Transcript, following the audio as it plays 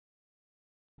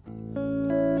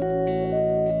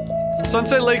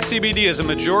Sunset Lake CBD is a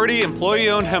majority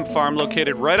employee-owned hemp farm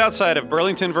located right outside of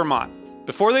Burlington, Vermont.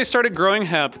 Before they started growing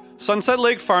hemp, Sunset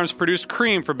Lake Farms produced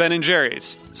cream for Ben &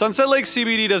 Jerry's. Sunset Lake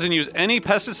CBD doesn't use any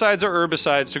pesticides or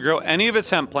herbicides to grow any of its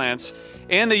hemp plants,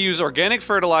 and they use organic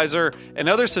fertilizer and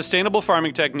other sustainable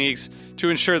farming techniques to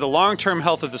ensure the long-term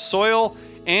health of the soil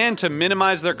and to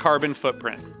minimize their carbon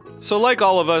footprint. So like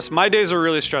all of us, my days are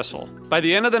really stressful. By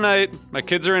the end of the night, my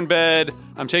kids are in bed,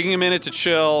 I'm taking a minute to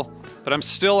chill, but I'm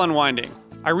still unwinding.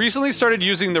 I recently started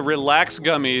using the Relax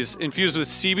gummies infused with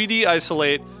CBD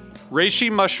isolate,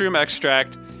 reishi mushroom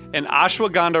extract, and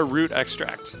ashwagandha root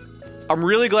extract. I'm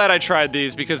really glad I tried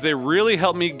these because they really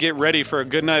helped me get ready for a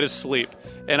good night of sleep,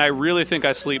 and I really think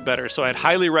I sleep better, so I'd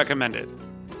highly recommend it.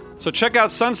 So check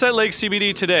out Sunset Lake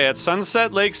CBD today at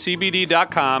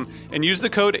sunsetlakecbd.com and use the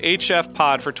code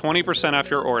HFPod for 20% off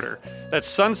your order. That's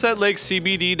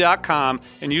sunsetlakecbd.com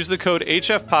and use the code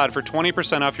HFPod for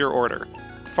 20% off your order.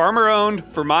 Farmer-owned,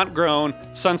 Vermont-grown,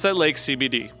 Sunset Lake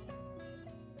CBD.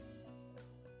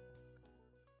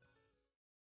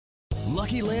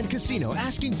 Lucky Land Casino,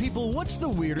 asking people, what's the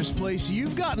weirdest place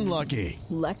you've gotten lucky?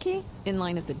 Lucky? In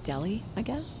line at the deli, I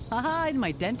guess? Aha, in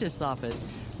my dentist's office.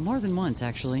 More than once,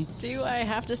 actually. Do I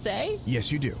have to say?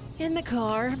 Yes, you do. In the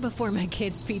car before my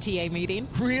kids' PTA meeting.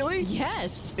 Really?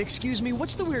 Yes. Excuse me,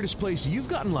 what's the weirdest place you've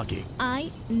gotten lucky?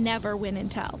 I never win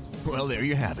and tell. Well, there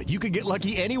you have it. You can get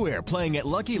lucky anywhere, playing at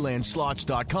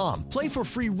LuckyLandSlots.com. Play for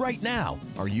free right now.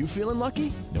 Are you feeling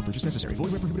lucky? No purchase necessary.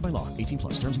 Void where prohibited by law. 18+.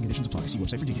 Terms and conditions apply. See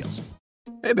website for details.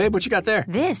 Hey, babe, what you got there?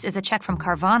 This is a check from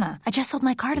Carvana. I just sold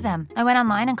my car to them. I went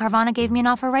online and Carvana gave me an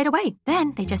offer right away.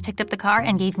 Then they just picked up the car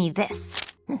and gave me this.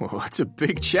 Oh, that's a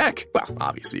big check. Well,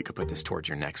 obviously you could put this towards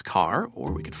your next car,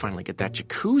 or we could finally get that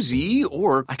jacuzzi,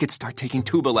 or I could start taking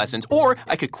tuba lessons, or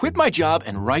I could quit my job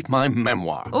and write my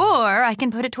memoir. Or I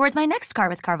can put it towards my next car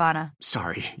with Carvana.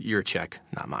 Sorry, your check,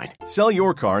 not mine. Sell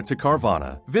your car to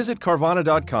Carvana. Visit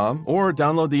Carvana.com or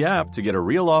download the app to get a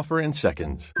real offer in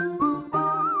seconds.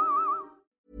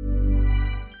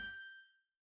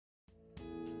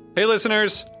 Hey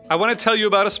listeners, I want to tell you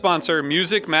about a sponsor,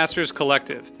 Music Masters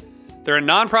Collective. They're a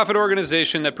nonprofit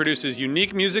organization that produces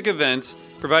unique music events,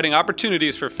 providing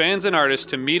opportunities for fans and artists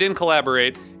to meet and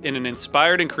collaborate in an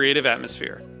inspired and creative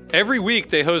atmosphere. Every week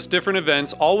they host different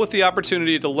events, all with the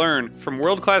opportunity to learn from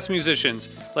world-class musicians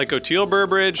like Oteil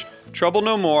Burbridge, Trouble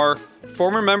No More,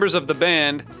 former members of the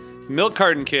band, Milk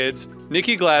Carton Kids,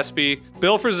 Nikki Glaspie,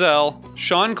 Bill Frisell,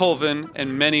 Sean Colvin,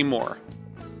 and many more.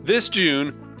 This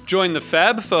June, join the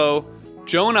Fab Four,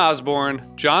 Joan Osborne,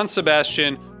 John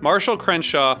Sebastian, Marshall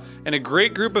Crenshaw, and a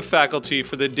great group of faculty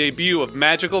for the debut of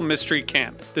Magical Mystery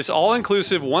Camp. This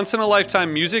all-inclusive,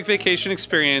 once-in-a-lifetime music vacation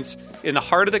experience in the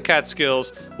heart of the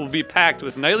Catskills will be packed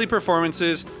with nightly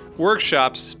performances,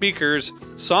 workshops, speakers,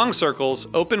 song circles,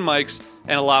 open mics,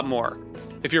 and a lot more.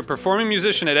 If you're a performing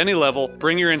musician at any level,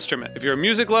 bring your instrument. If you're a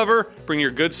music lover, bring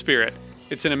your good spirit.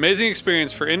 It's an amazing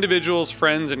experience for individuals,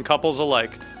 friends, and couples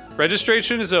alike.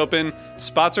 Registration is open,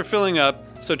 spots are filling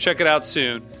up, so check it out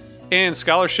soon. And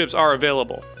scholarships are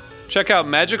available. Check out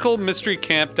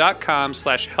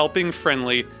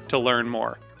magicalmysterycamp.com/helpingfriendly to learn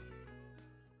more.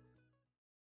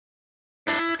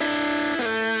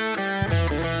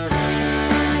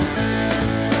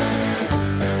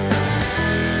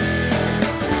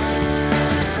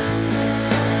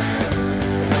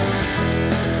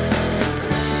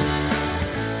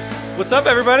 What's up,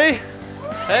 everybody?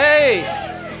 Hey!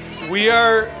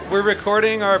 We're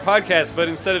recording our podcast, but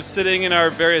instead of sitting in our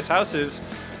various houses,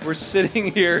 we're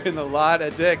sitting here in the lot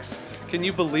at Dick's. Can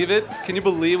you believe it? Can you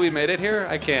believe we made it here?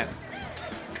 I can't.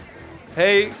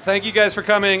 Hey, thank you guys for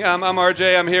coming. I'm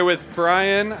RJ. I'm here with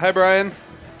Brian. Hi, Brian.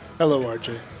 Hello,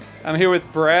 RJ. I'm here with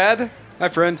Brad. Hi,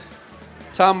 friend.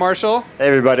 Tom Marshall. Hey,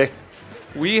 everybody.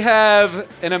 We have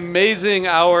an amazing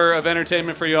hour of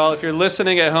entertainment for you all. If you're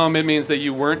listening at home, it means that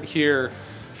you weren't here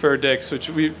for Dick's, which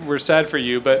we're sad for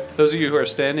you, but those of you who are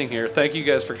standing here, thank you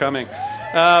guys for coming.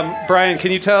 Brian,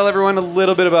 can you tell everyone a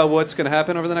little bit about what's going to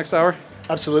happen over the next hour?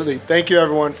 Absolutely. Thank you,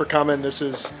 everyone, for coming. This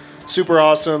is super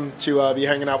awesome to be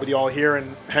hanging out with you all here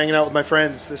and hanging out with my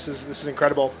friends. This is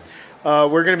incredible.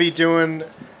 We're going to be doing a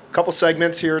couple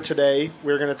segments here today.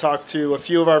 We're going to talk to a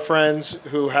few of our friends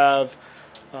who have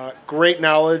great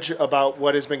knowledge about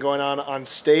what has been going on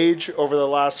stage over the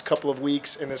last couple of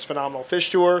weeks in this phenomenal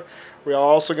Phish tour. We are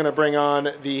also going to bring on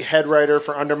the head writer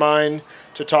for Undermine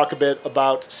to talk a bit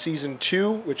about Season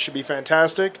 2, which should be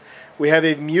fantastic. We have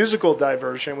a musical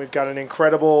diversion. We've got an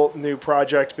incredible new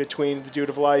project between The Dude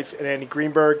of Life and Andy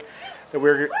Greenberg that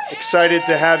we're excited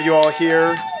to have you all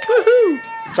here. Woohoo!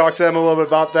 Talk to them a little bit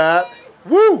about that.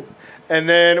 Woo! And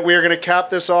then we're going to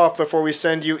cap this off before we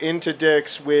send you into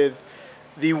Dick's with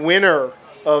the winner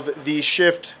of the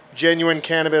Shift Genuine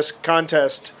Cannabis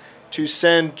Contest to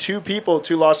send 2 people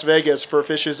to Las Vegas for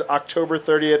Fish's October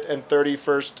 30th and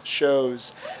 31st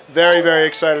shows. Very, very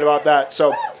excited about that.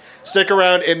 So stick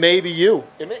around. It may be you.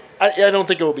 I don't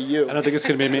think it will be you. I don't think it's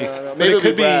going to be me. Maybe it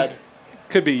could be Brad.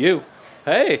 Could be you.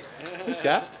 Hey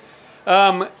Scott.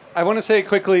 I want to say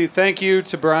quickly thank you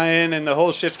to Brian and the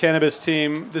whole Shift Cannabis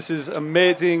team. This is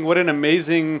amazing. What an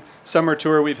amazing summer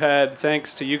tour we've had.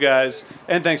 Thanks to you guys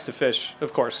and thanks to Fish,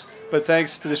 of course. But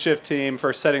thanks to the Shift team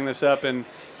for setting this up and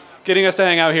getting us to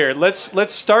hang out here.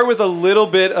 Let's start with a little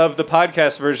bit of the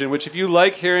podcast version, which if you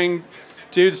like hearing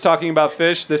dudes talking about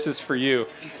fish, this is for you.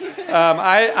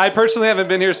 I personally haven't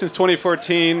been here since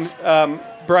 2014.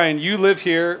 Brian, you live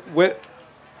here.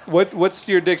 What's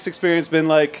your Dick's experience been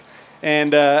like,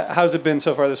 and how's it been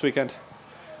so far this weekend?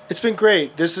 It's been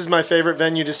great. This is my favorite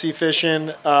venue to see fish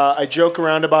in. I joke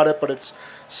around about it, but it's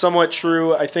somewhat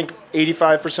true. I think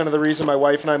 85% of the reason my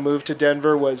wife and I moved to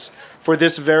Denver was for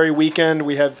this very weekend.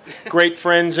 We have great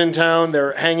friends in town.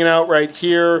 They're hanging out right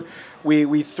here.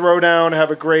 We throw down,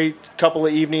 have a great couple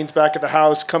of evenings back at the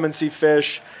house, come and see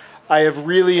fish. I have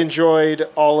really enjoyed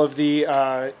all of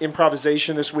the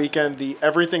improvisation this weekend. The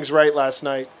Everything's Right last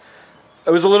night. It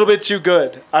was a little bit too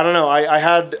good. I don't know. I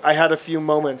had a few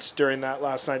moments during that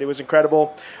last night. It was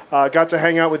incredible. Got to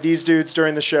hang out with these dudes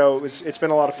during the show. It's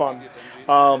been a lot of fun.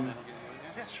 I'm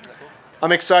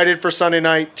excited for Sunday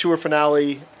night tour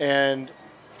finale, and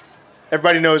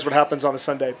everybody knows what happens on a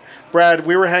Sunday. Brad,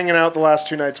 we were hanging out the last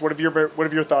 2 nights. What have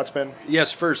your thoughts been?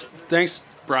 Yes, first, thanks,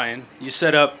 Brian. You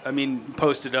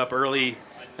posted up early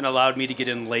and allowed me to get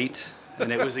in late,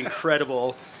 and it was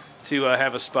incredible to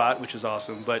have a spot, which is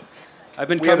awesome. But I've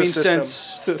been coming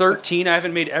since 13. I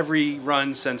haven't made every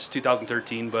run since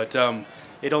 2013, but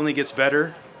it only gets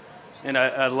better, and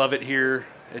I love it here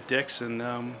at Dick's, and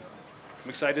I'm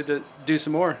excited to do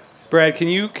some more. Brad, can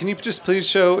you just please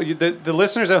show the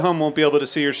listeners at home won't be able to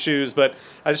see your shoes, but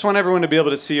I just want everyone to be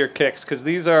able to see your kicks because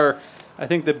these are, I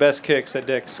think, the best kicks at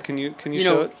Dick's. Can you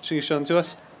show them to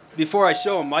us? Before I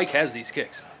show them, Mike has these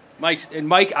kicks.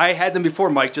 Mike, I had them before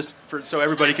Mike, just so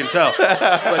everybody can tell.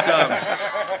 But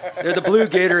they're the blue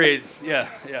Gatorade. Yeah.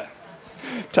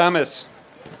 Thomas.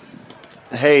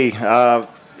 Hey, I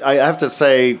have to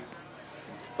say,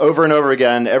 over and over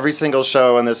again, every single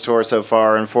show on this tour so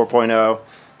far in 4.0,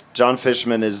 John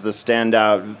Fishman is the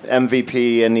standout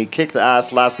MVP, and he kicked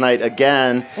ass last night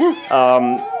again.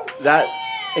 That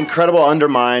incredible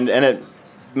undermined, and it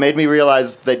made me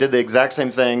realize they did the exact same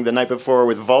thing the night before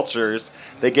with Vultures.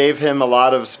 They gave him a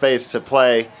lot of space to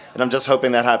play, and I'm just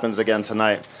hoping that happens again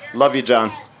tonight. Love you,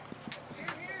 John.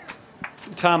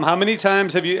 Tom, how many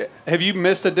times have you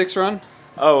missed a Dick's run?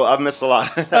 Oh, I've missed a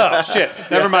lot. Oh, shit.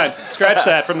 Never mind. Scratch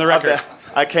that from the record.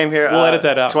 I came here we'll edit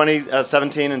that out.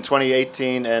 2017 and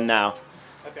 2018 and now.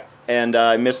 Okay. And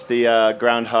I missed the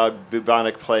groundhog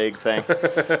bubonic plague thing.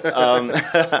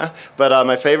 But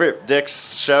my favorite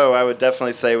Dick's show, I would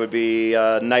definitely say, would be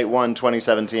Night 1,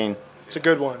 2017. It's a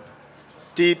good one.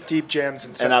 Deep jams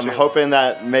in set And I'm 2. hoping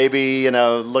that maybe,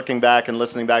 looking back and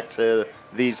listening back to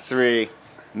these 3,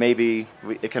 maybe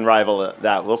it can rival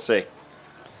that. We'll see.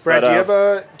 Brad,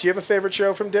 do you have a favorite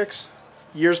show from Dick's?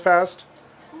 Years past?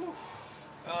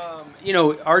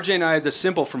 RJ and I had the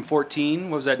Simple from 14.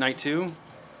 What was that, night 2?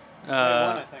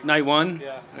 Night 1?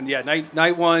 Yeah. And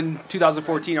night 1,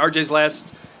 2014. RJ's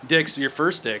last Dick's, your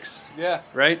first Dick's. Yeah.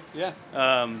 Right? Yeah.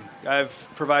 I've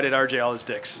provided RJ all his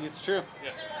Dick's. It's true.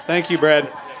 Yeah. Thank you,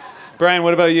 Brad. Brian,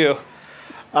 what about you?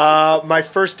 My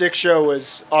first Dick's show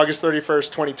was August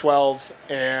 31st, 2012,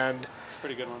 and it's a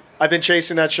pretty good one. I've been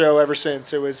chasing that show ever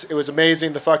since. It was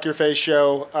amazing, the Fuck Your Face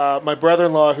show. My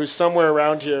brother-in-law, who's somewhere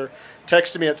around here,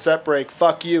 texted me at set break,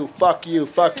 fuck you, fuck you,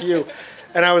 fuck you.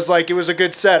 And I was like, it was a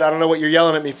good set. I don't know what you're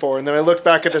yelling at me for. And then I looked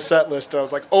back at the set list, and I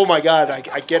was like, oh, my God,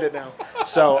 I get it now.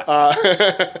 So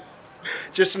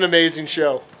just an amazing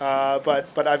show.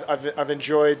 But I've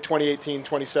enjoyed 2018,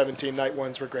 2017. Night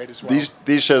 1s were great as well.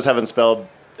 These shows haven't spelled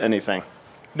anything.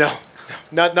 No,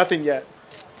 nothing yet.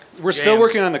 We're still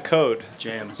working on the code.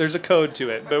 Jams. There's a code to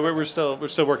it, but we're still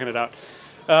working it out.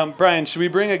 Brian, should we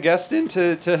bring a guest in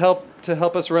to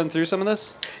help us run through some of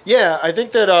this? Yeah, I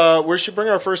think that we should bring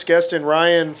our first guest in,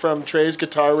 Ryan from Trey's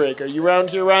Guitar Rig. Are you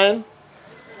around here, Ryan?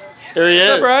 There he is.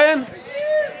 What's up, Ryan?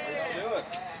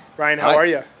 Ryan, how are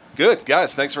you? Good,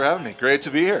 guys. Thanks for having me. Great to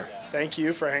be here. Thank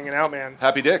you for hanging out, man.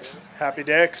 Happy Dick's. Happy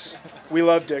Dick's. We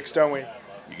love Dick's, don't we?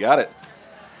 You got it.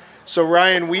 So,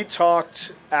 Ryan, we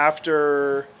talked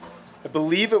after, I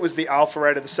believe it was the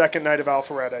Alpharetta, the second night of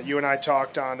Alpharetta. You and I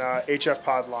talked on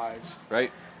HFPod Live.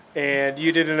 Right. And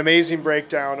you did an amazing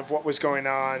breakdown of what was going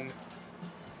on.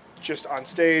 just on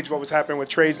stage, what was happening with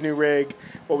Trey's new rig,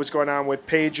 what was going on with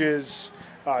Page's,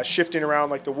 shifting around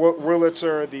like the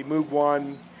Wurlitzer, the Moog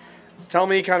 1. Tell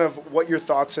me kind of what your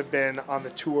thoughts have been on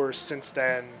the tour since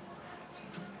then,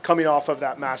 coming off of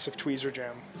that massive tweezer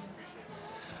jam.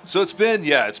 So it's been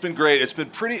great. It's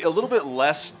been a little bit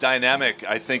less dynamic,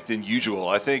 I think, than usual.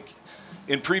 I think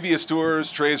in previous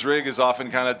tours, Trey's rig is often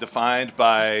kind of defined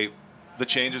by the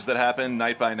changes that happen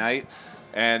night by night.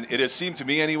 And it has seemed to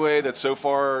me anyway that so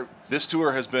far this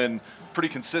tour has been pretty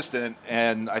consistent.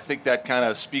 And I think that kind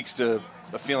of speaks to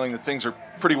a feeling that things are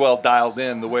pretty well dialed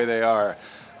in the way they are.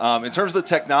 In terms of the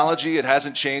technology, it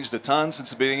hasn't changed a ton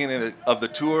since the beginning of the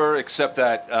tour, except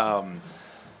that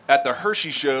at the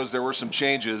Hershey shows, there were some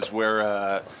changes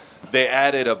where they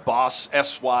added a Boss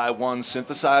SY1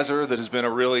 synthesizer that has been a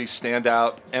really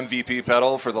standout MVP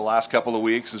pedal for the last couple of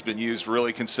weeks, has been used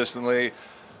really consistently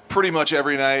pretty much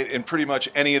every night in pretty much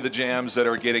any of the jams that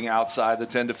are getting outside the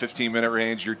 10 to 15 minute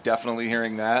range. You're definitely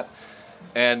hearing that.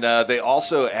 And they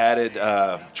also added,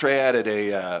 Trey added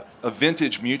a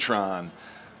vintage Mutron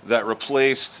that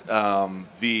replaced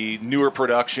the newer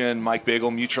production Mike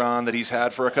Bagel Mutron that he's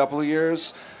had for a couple of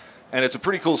years. And it's a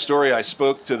pretty cool story. I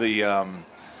spoke to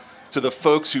the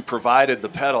folks who provided the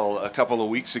pedal a couple of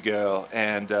weeks ago,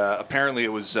 and apparently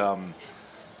it was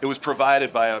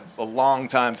provided by a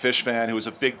longtime Fish fan who was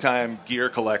a big-time gear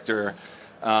collector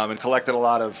and collected a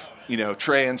lot of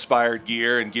Trey-inspired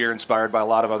gear and gear inspired by a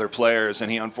lot of other players.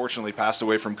 And he unfortunately passed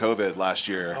away from COVID last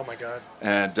year. Oh my God!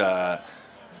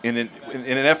 And in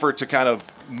an effort to kind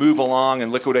of move along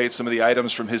and liquidate some of the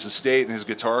items from his estate and his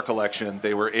guitar collection,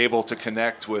 they were able to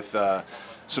connect with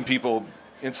some people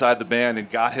inside the band and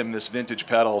got him this vintage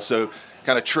pedal. So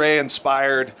kind of Trey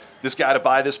inspired this guy to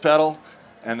buy this pedal,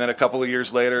 and then a couple of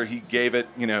years later he gave it,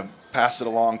 passed it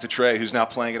along to Trey, who's now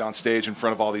playing it on stage in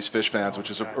front of all these Fish fans,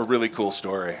 which is a really cool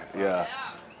story. Yeah.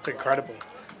 It's incredible.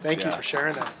 Thank you for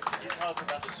sharing that. Can you tell us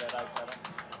about the Jedi pedal?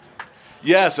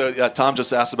 Yeah, so Tom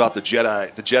just asked about the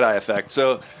Jedi effect.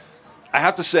 So I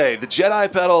have to say, the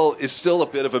Jedi pedal is still a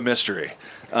bit of a mystery.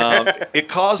 It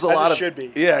caused a lot of should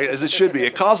be. Yeah, as it should be.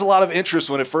 It caused a lot of interest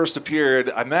when it first appeared.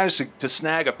 I managed to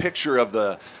snag a picture of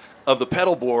the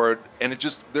pedal board, and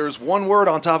there was one word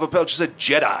on top of the pedal, it just said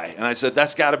Jedi, and I said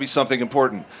that's got to be something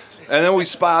important. And then we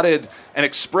spotted an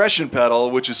expression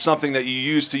pedal, which is something that you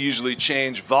use to usually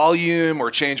change volume or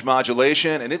change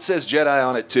modulation, and it says Jedi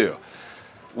on it too.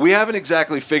 We haven't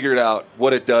exactly figured out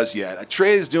what it does yet.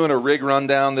 Trey is doing a rig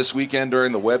rundown this weekend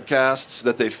during the webcasts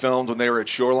that they filmed when they were at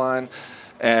Shoreline.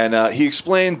 And he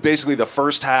explained basically the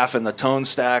first half and the tone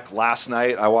stack last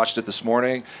night. I watched it this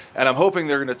morning. And I'm hoping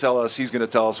he's going to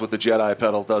tell us what the Jedi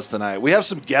pedal does tonight. We have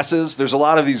some guesses. There's a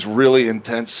lot of these really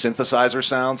intense synthesizer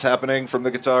sounds happening from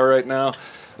the guitar right now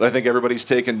that I think everybody's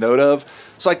taken note of.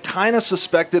 So I kind of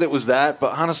suspected it was that,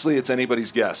 but honestly, it's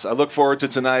anybody's guess. I look forward to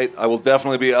tonight. I will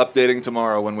definitely be updating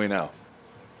tomorrow when we know.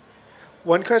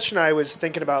 One question I was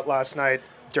thinking about last night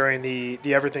during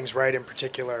the Everything's Right in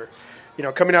particular,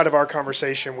 coming out of our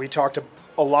conversation, we talked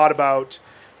a lot about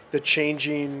the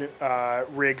changing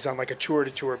rigs on like a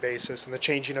tour-to-tour basis and the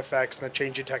changing effects and the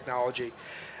changing technology.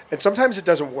 And sometimes it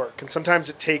doesn't work, and sometimes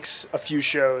it takes a few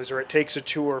shows or it takes a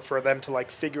tour for them to like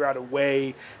figure out a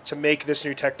way to make this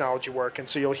new technology work. And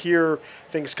so you'll hear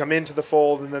things come into the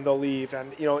fold and then they'll leave.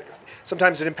 And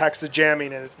sometimes it impacts the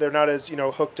jamming and they're not as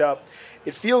hooked up.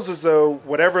 It feels as though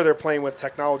whatever they're playing with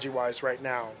technology-wise right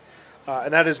now,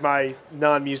 and that is my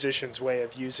non-musician's way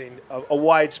of using a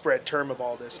widespread term of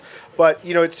all this. But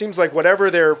it seems like whatever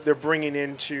they're bringing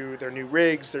into their new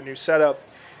rigs, their new setup,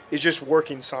 is just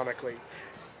working sonically.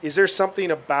 Is there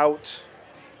something about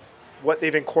what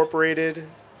they've incorporated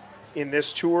in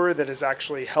this tour that is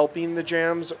actually helping the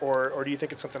jams, or do you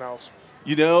think it's something else?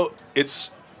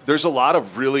 There's a lot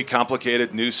of really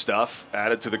complicated new stuff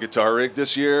added to the guitar rig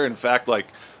this year. In fact,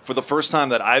 for the first time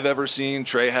that I've ever seen,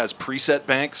 Trey has preset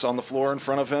banks on the floor in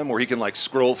front of him where he can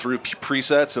scroll through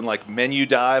presets and menu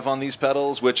dive on these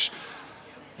pedals, which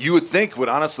you would think would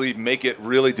honestly make it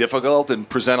really difficult and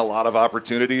present a lot of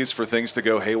opportunities for things to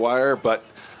go haywire. But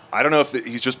I don't know if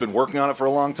he's just been working on it for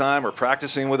a long time or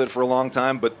practicing with it for a long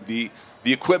time, but the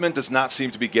equipment does not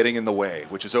seem to be getting in the way,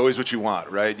 which is always what you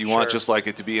want, right? You want just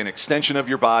it to be an extension of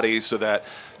your body so that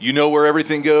you know where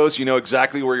everything goes, you know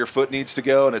exactly where your foot needs to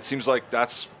go, and it seems like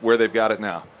that's where they've got it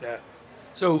now. Yeah.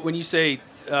 So when you say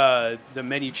the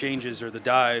menu changes or the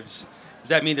dives, does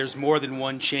that mean there's more than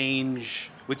one change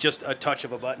with just a touch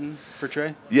of a button for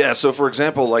Trey? Yeah, so for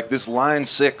example, this Line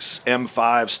 6 M5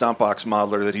 Stompbox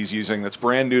modeler that he's using that's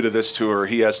brand new to this tour,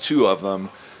 he has two of them.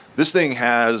 This thing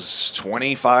has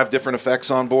 25 different effects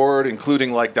on board,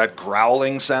 including like that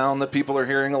growling sound that people are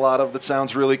hearing a lot of that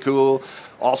sounds really cool.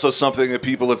 Also something that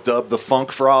people have dubbed the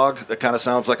funk frog that kind of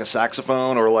sounds like a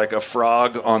saxophone or like a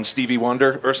frog on Stevie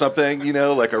Wonder or something, you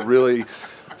know, like a really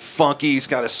funky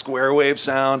kind of square wave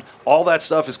sound. All that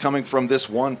stuff is coming from this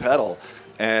one pedal.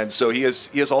 And so he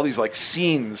has all these like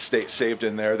scenes saved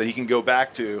in there that he can go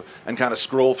back to and kind of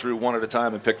scroll through one at a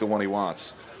time and pick the one he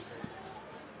wants.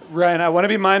 Ryan, I want to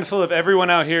be mindful of everyone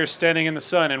out here standing in the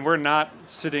sun, and we're not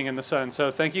sitting in the sun. So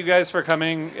thank you guys for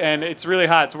coming, and it's really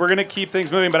hot. So we're going to keep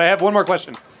things moving, but I have one more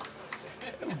question.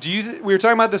 We were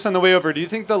talking about this on the way over. Do you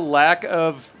think the lack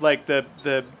of like the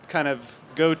kind of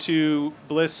go-to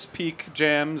Bliss peak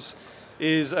jams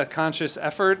is a conscious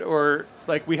effort, or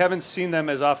like we haven't seen them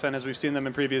as often as we've seen them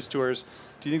in previous tours?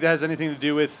 Do you think that has anything to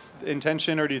do with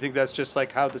intention, or do you think that's just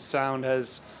like how the sound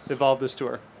has evolved this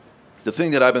tour? The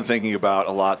thing that I've been thinking about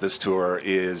a lot this tour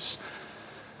is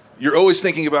you're always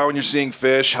thinking about when you're seeing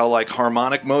Phish how like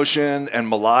harmonic motion and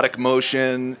melodic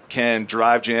motion can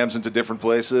drive jams into different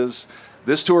places.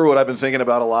 This tour, what I've been thinking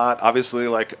about a lot, obviously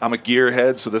like I'm a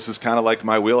gearhead, so this is kind of like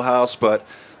my wheelhouse, but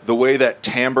the way that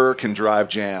timbre can drive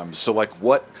jams. So like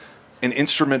what an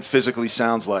instrument physically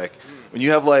sounds like. When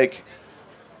you have like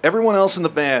everyone else in the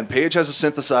band, Paige has a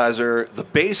synthesizer, the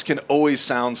bass can always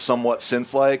sound somewhat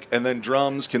synth-like, and then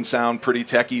drums can sound pretty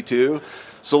techy too.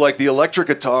 So like the electric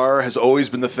guitar has always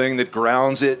been the thing that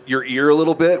grounds your ear a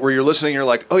little bit, where you're listening, you're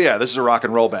like, oh yeah, this is a rock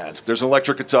and roll band. There's an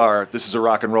electric guitar, this is a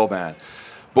rock and roll band.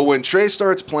 But when Trey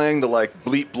starts playing the like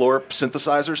bleep blorp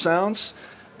synthesizer sounds,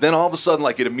 then all of a sudden,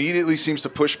 like, it immediately seems to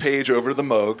push Paige over to the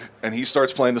Moog, and he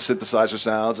starts playing the synthesizer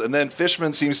sounds. And then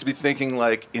Fishman seems to be thinking,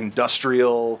 like,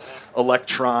 industrial,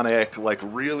 electronic, like,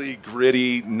 really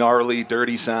gritty, gnarly,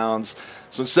 dirty sounds.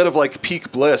 So instead of, like,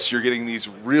 peak Bliss, you're getting these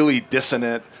really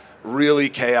dissonant, really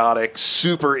chaotic,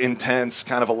 super intense,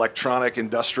 kind of electronic,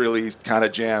 industrially kind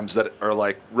of jams that are,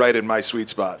 like, right in my sweet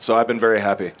spot. So I've been very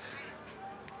happy.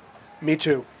 Me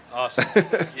too. Awesome.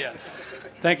 Yes.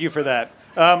 Thank you for that.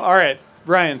 All right.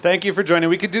 Ryan, thank you for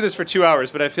joining. We could do this for 2 hours,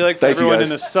 but I feel like for everyone in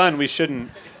the sun, we shouldn't.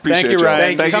 Appreciate thank you,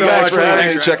 Ryan. Thank you guys for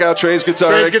having me. Check out Trey's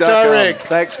Guitar Rig.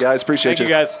 Thanks, guys. Appreciate you.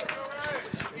 Thank you, guys.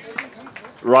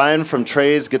 Ryan from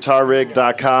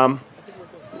TreysGuitarRig.com.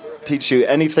 Teach you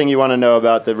anything you want to know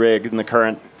about the rig and the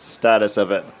current status of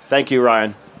it. Thank you,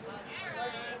 Ryan.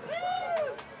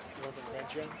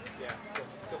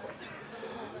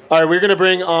 All right, we're going to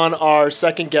bring on our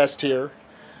second guest here.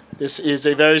 This is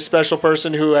a very special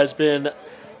person who has been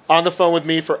on the phone with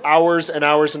me for hours and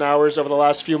hours and hours over the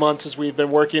last few months as we've been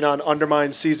working on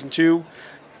Undermine Season 2,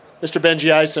 Mr.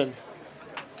 Benji Eisen.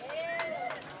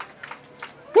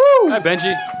 Woo! Hi,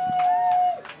 Benji.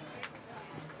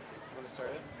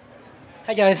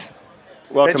 Hi, guys.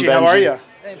 Welcome, Benji. How are you?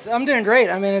 I'm doing great.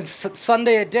 I mean, it's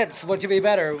Sunday at Ditz. What could be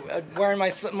better? Wearing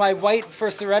my white for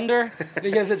Surrender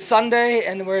because it's Sunday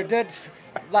and we're at Ditz,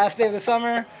 last day of the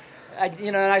summer.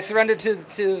 And I surrendered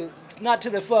to not to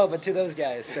the flow, but to those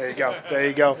guys. There you go. There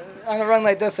you go. I'm gonna run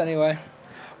like this anyway.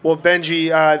 Well, Benji,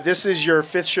 this is your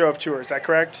 5th show of tour. Is that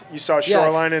correct? You saw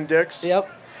Shoreline and Dick's. Yep.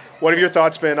 What have your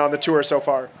thoughts been on the tour so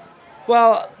far?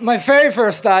 Well, my very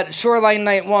first thought, Shoreline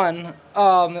Night 1,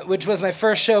 which was my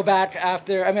first show back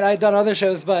after. I mean, I had done other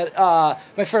shows, but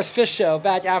my first Phish show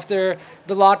back after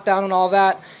the lockdown and all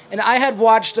that. And I had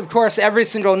watched, of course, every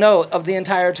single note of the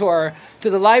entire tour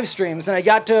through the live streams. And I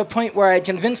got to a point where I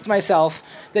convinced myself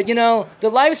that, the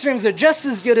live streams are just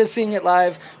as good as seeing it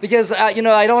live because, I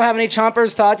don't have any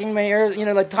chompers talking in my ears,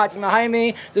 like talking behind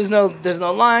me. There's no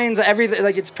lines. Everything,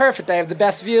 like, it's perfect. I have the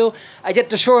best view. I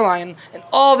get to Shoreline, and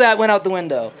all that went out the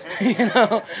window,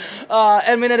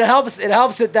 I mean, it helps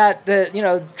that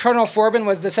Colonel Forbin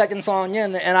was the second song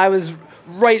in, and I was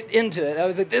right into it. I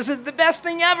was like, this is the best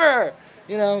thing ever,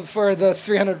 for the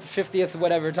 350th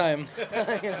whatever time.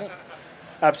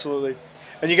 Absolutely.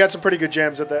 And you got some pretty good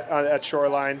jams at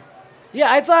Shoreline.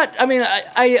 Yeah, I thought,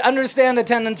 I understand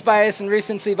attendance bias and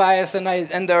recency bias,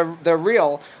 and they're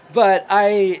real, but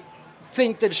I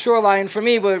think that Shoreline, for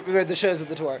me, were the shows of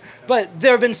the tour. But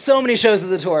there have been so many shows of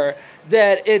the tour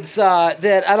that it's,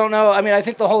 that I don't know, I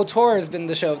think the whole tour has been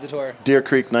the show of the tour. Deer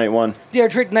Creek Night 1. Deer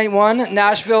Creek Night 1,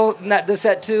 Nashville, the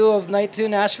set 2 of Night 2,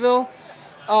 Nashville.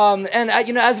 And,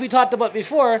 as we talked about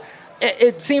before,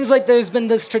 it seems like there's been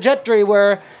this trajectory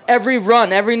where every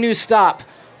run, every new stop,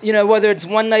 whether it's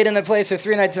one night in a place or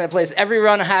 3 nights in a place, every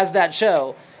run has that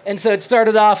show. And so it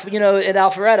started off, at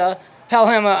Alpharetta,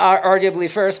 Pelham arguably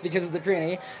first because of the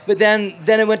Preenie, but then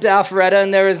it went to Alpharetta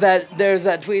and there was that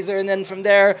tweezer, and then from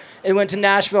there it went to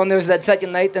Nashville and there was that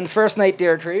second night, then first night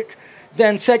Deer Creek,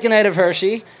 then second night of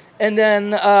Hershey, And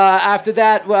then after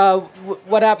that,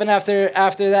 what happened after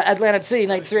that? Atlantic City,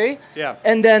 night 3. Yeah.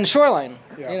 And then Shoreline,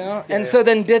 Yeah. you know? Yeah, and yeah. so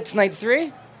then Dit's night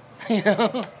 3, you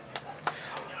know?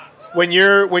 When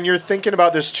you're thinking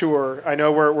about this tour, I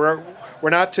know we're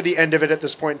not to the end of it at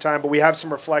this point in time, but we have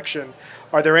some reflection.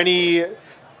 Are there any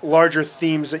larger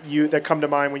themes that come to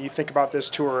mind when you think about this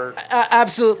tour?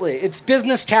 Absolutely. It's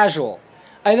business casual.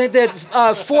 I think that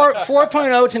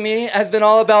 4.0 to me has been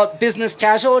all about business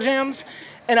casual jams,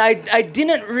 and I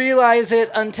didn't realize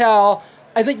it until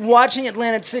I think watching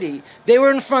Atlantic City. They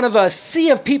were in front of a sea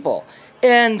of people,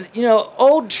 and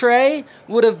old Trey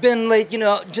would have been like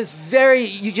just very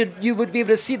you would be able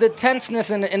to see the tenseness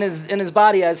in his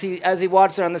body as he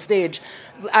walks around the stage,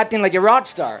 acting like a rock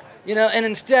star. And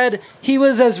instead he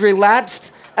was as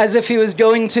relaxed as if he was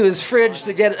going to his fridge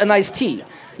to get a nice tea.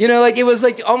 It was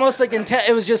like almost like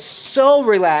it was just so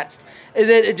relaxed that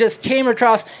it just came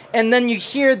across, and then you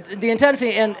hear the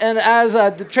intensity. And as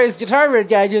the Trey's guitar rig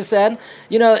guy just said,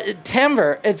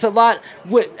 timbre. It's a lot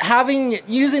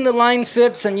using the line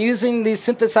sips and using these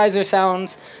synthesizer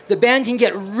sounds. The band can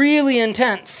get really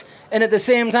intense, and at the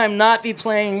same time not be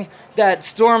playing that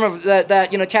storm of that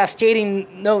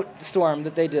cascading note storm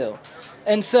that they do.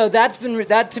 And so that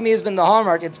to me has been the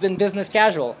hallmark. It's been business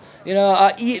casual,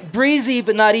 breezy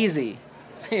but not easy.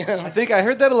 I think I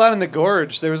heard that a lot in the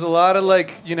Gorge. There was a lot of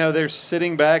they're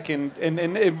sitting back and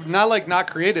not like not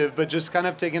creative, but just kind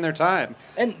of taking their time.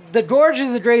 And the Gorge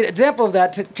is a great example of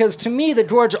that, because to me the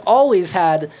Gorge always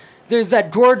there's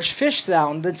that gorge fish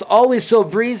sound that's always so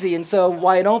breezy and so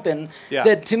wide open. Yeah.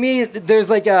 That to me there's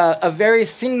like a very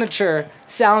signature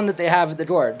sound that they have at the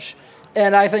Gorge.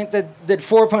 And I think that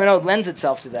 4.0 lends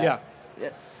itself to that. Yeah.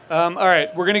 All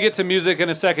right, we're going to get to music in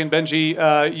a second. Benji,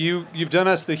 you've done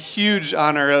us the huge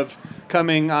honor of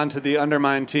coming onto the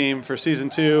Undermine team for Season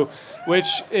 2, which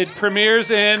it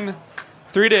premieres in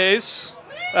 3 days,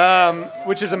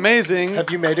 which is amazing.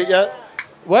 Have you made it yet?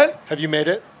 What? Have you made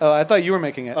it? Oh, I thought you were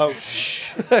making it. Oh, shh.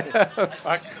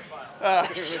 Fuck.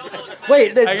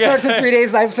 Wait, it starts in 3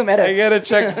 days. I have some edits. I got to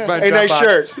check my A nice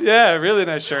Dropbox. shirt. Yeah, really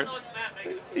nice shirt.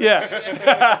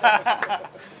 Yeah.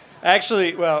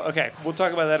 Actually, well, okay, we'll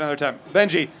talk about that another time.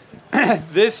 Benji,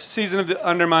 this season of the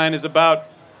Undermine is about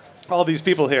all these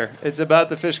people here. It's about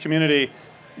the fish community.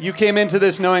 You came into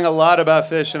this knowing a lot about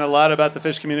fish and a lot about the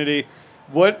fish community.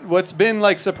 What's been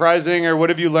surprising, or what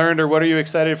have you learned, or what are you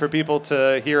excited for people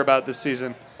to hear about this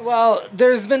season? Well,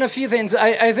 there's been a few things.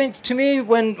 I think to me,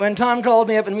 when Tom called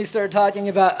me up and we started talking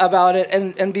about it,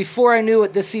 and before I knew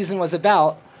what this season was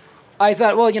about, I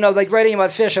thought, well, writing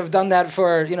about fish, I've done that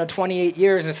for 28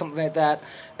 years or something like that,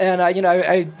 and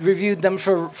I reviewed them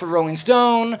for Rolling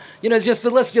Stone. Just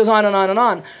the list goes on and on and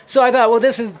on. So I thought, well,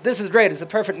 this is great. It's a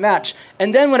perfect match.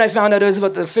 And then when I found out it was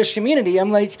about the fish community,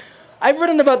 I'm like, I've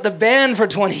written about the band for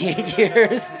 28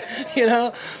 years,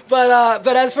 But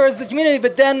as far as the community,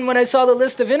 but then when I saw the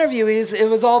list of interviewees, it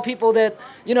was all people that,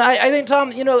 I think,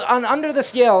 Tom, on Under the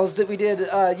Scales that we did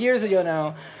years ago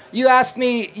now, you asked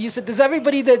me, you said, does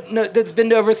everybody that's been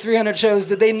to over 300 shows,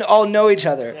 do they all know each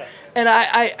other? Yeah. And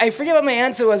I forget what my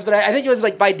answer was, but I think it was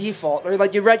by default, or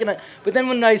you recognize. But then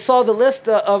when I saw the list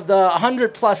of the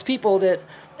 100+ people that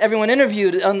everyone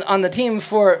interviewed on the team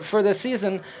for this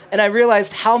season, and I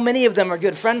realized how many of them are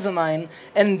good friends of mine,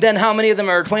 and then how many of them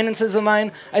are acquaintances of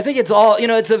mine. I think it's all,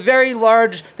 it's a very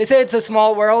large, they say it's a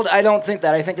small world. I don't think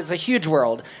that. I think it's a huge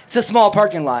world. It's a small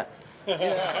parking lot.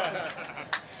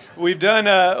 We've done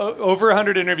over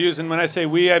 100 interviews, and when I say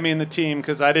we, I mean the team,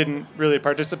 because I didn't really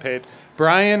participate.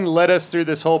 Brian led us through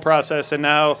this whole process, and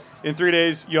now in 3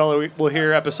 days, y'all will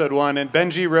hear episode 1, and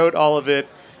Benji wrote all of it,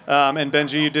 and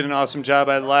Benji, you did an awesome job.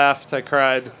 I laughed, I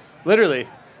cried, literally,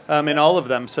 in all of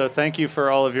them, so thank you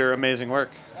for all of your amazing work.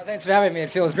 Well, thanks for having me.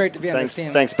 It feels great to be on this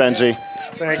team. Thanks, Benji.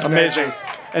 Thank you, amazing.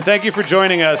 Benji. And thank you for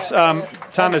joining us.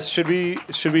 Thomas, should we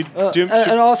do...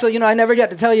 And also, I never got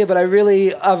to tell you, but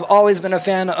I've always been a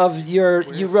fan of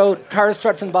you wrote Cars,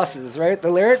 Trucks, and Buses, right? The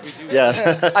lyrics? Yes.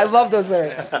 I love those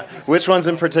lyrics. Which ones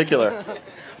in particular?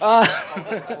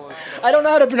 I don't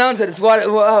know how to pronounce it. It's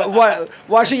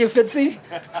Washa You Fitzy?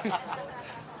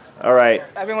 All right.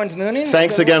 Everyone's mooning?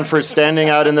 Thanks again for standing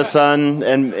out in the sun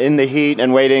and in the heat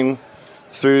and waiting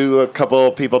through a couple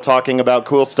people talking about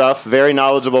cool stuff. Very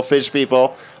knowledgeable fish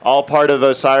people, all part of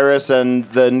Osiris and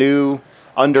the new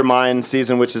Undermine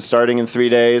season, which is starting in 3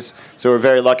 days. So we're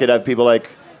very lucky to have people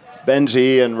like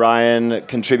Benji and Ryan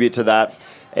contribute to that.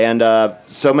 And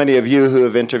so many of you who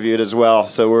have interviewed as well.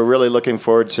 So we're really looking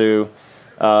forward to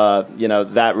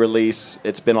that release.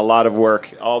 It's been a lot of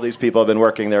work. All these people have been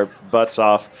working their butts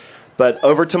off. But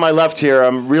over to my left here,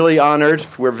 I'm really honored.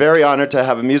 We're very honored to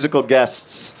have musical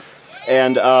guests.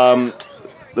 And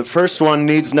The first one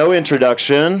needs no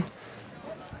introduction.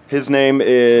 His name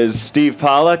is Steve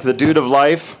Pollack, the Dude of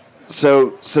Life.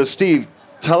 So Steve,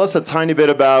 tell us a tiny bit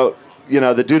about,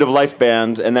 the Dude of Life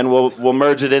band, and then we'll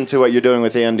merge it into what you're doing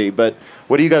with Andy. But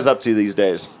what are you guys up to these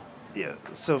days? Yeah,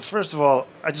 so first of all,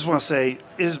 I just want to say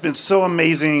it has been so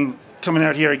amazing coming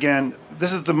out here again.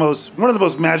 This is one of the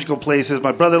most magical places.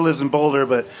 My brother lives in Boulder,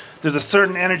 but there's a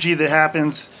certain energy that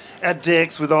happens at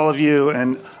Dick's with all of you,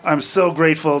 and I'm so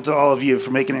grateful to all of you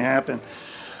for making it happen.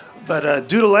 But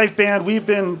Dude of Life Band, we've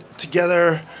been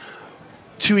together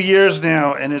 2 years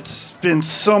now, and it's been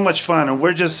so much fun, and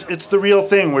it's the real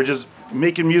thing. We're just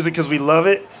making music because we love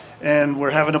it, and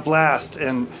we're having a blast,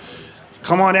 and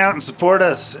come on out and support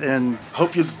us, and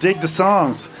hope you dig the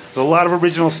songs. There's a lot of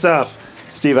original stuff.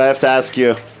 Steve, I have to ask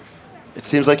you, it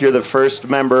seems like you're the first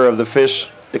member of the Fish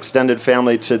extended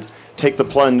family to take the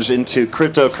plunge into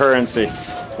cryptocurrency.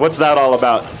 What's that all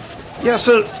about? Yeah,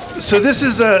 so this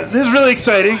is really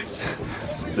exciting.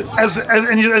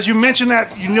 As you mentioned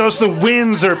that, you notice the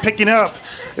winds are picking up,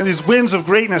 and these winds of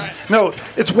greatness. No,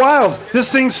 it's wild.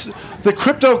 The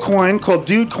crypto coin called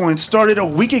Dude Coin started a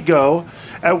week ago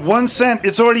at 1 cent.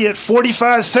 It's already at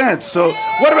 45 cents. So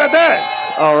what about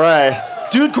that? All right.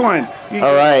 Dude Coin.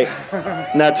 All right.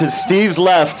 Now to Steve's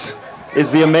left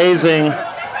is the amazing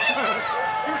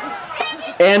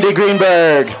Andy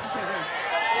Greenberg.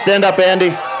 Stand up,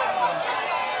 Andy.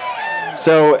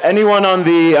 So anyone on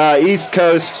the East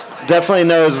Coast definitely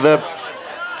knows the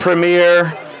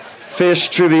premier Fish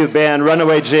tribute band,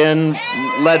 Runaway Gin,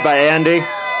 led by Andy.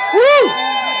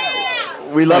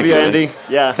 Woo! We love you, Andy.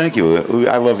 Yeah. Thank you.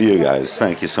 I love you guys.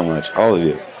 Thank you so much, all of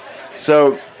you.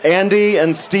 So Andy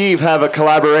and Steve have a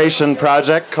collaboration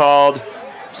project called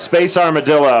Space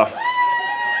Armadillo,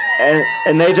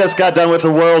 and they just got done with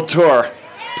a world tour.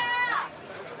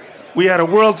 We had a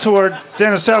world tour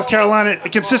down in South Carolina.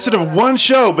 It consisted of one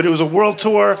show, but it was a world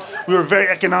tour. We were very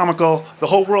economical. The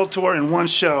whole world tour in one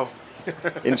show.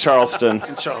 In Charleston.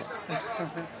 In Charleston.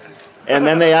 And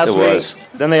then they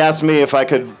asked me if I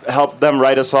could help them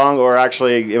write a song, or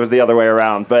actually it was the other way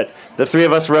around. But the three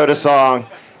of us wrote a song,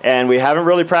 and we haven't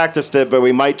really practiced it, but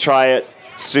we might try it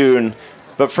soon.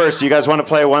 But first, you guys want to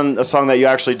play a song that you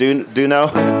actually do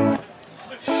know?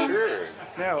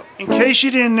 Now, in case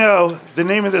you didn't know, the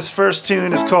name of this first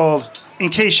tune is called In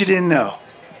Case You Didn't Know.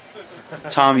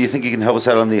 Tom, you think you can help us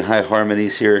out on the high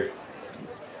harmonies here?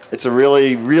 It's a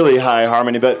really, really high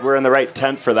harmony, but we're in the right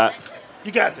tent for that.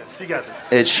 You got this. You got this.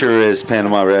 It sure is,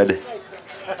 Panama Red. Here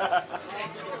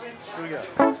we go.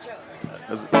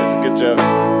 That's a good joke.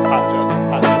 Hot joke.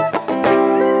 Hot joke.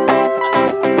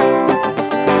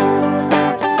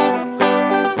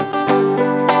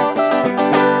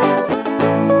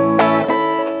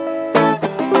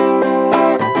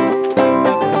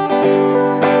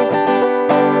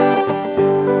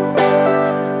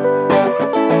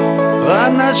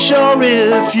 I'm not sure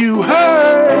if you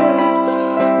heard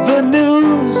the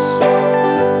news.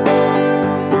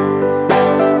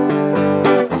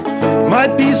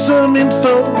 Might be some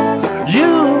info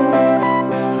you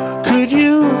could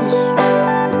use.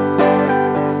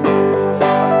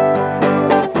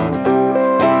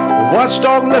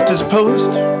 Watchdog left his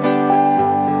post.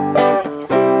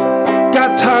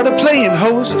 Got tired of playing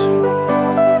host.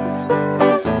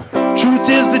 Truth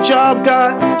is the job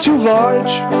got too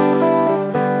large.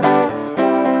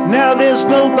 Now there's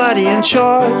nobody in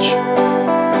charge.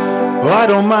 I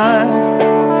don't mind.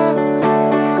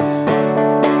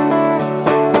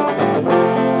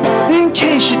 In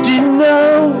case you didn't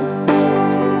know.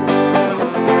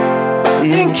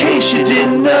 In case you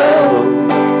didn't know.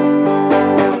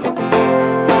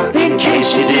 In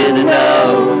case you didn't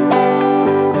know.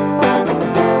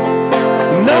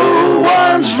 No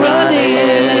one's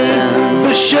running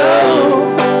the show.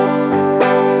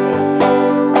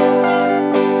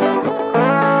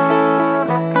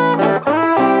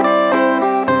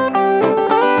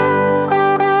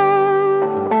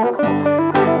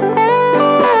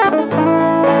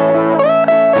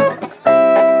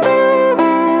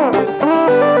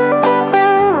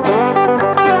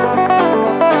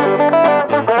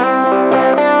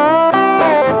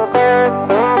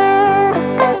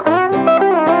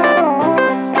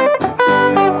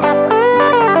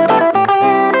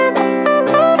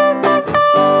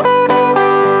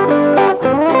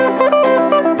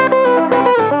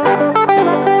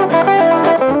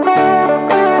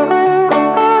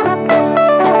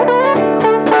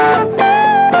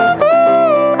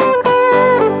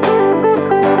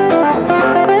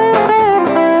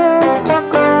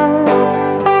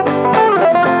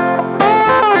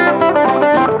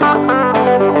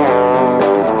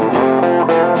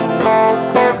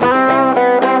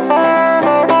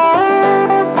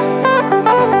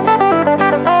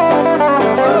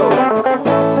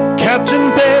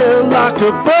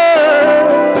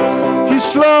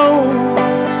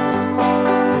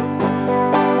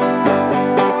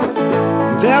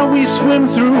 Somehow we swim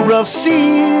through rough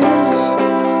seas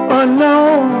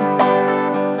unknown.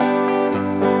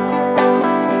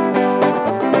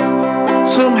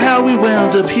 Somehow we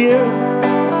wound up here.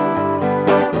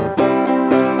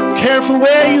 Careful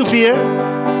where you veer.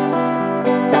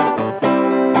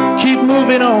 Keep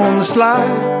moving on the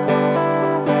slide.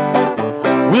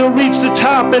 We'll reach the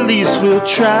top, at least we'll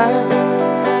try.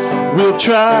 We'll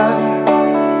try.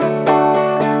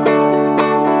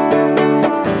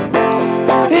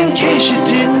 In case you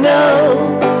didn't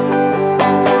know.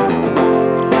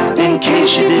 In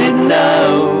case you didn't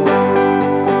know.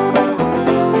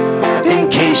 In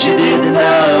case you didn't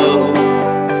know.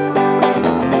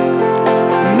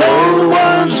 No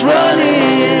one's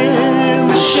running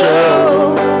the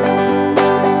show.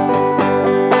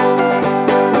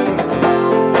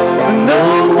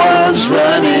 No one's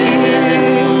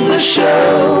running the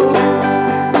show.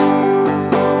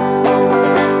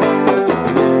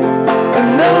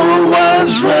 No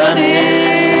one's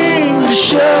running the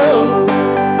show.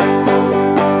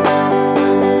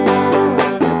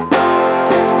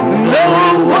 No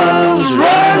one's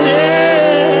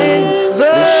running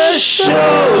the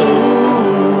show.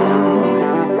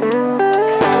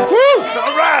 Woo!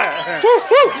 All right. Woo!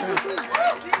 Woo!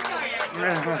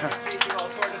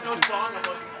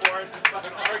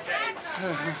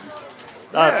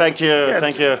 Thank you,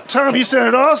 thank you. Tom, you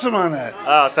sounded awesome on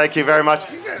that. Thank you very much.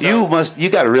 You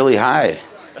got really high.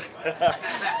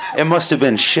 It must have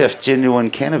been Shift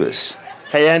Genuine Cannabis.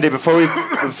 Hey Andy, before we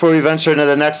venture into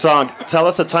the next song, tell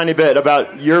us a tiny bit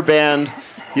about your band.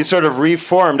 You sort of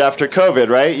reformed after COVID,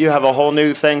 right? You have a whole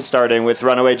new thing starting with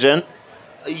Runaway Gin.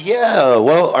 Yeah,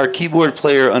 well, our keyboard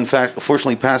player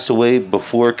unfortunately passed away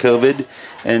before COVID,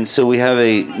 and so we have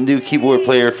a new keyboard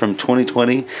player from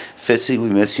 2020. Fitzy, we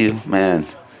miss you, man.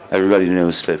 Everybody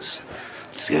knows Fitz.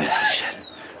 It's good. Shit.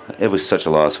 It was such a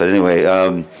loss, but anyway.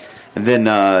 And then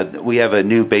we have a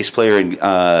new bass player and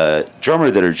drummer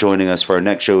that are joining us for our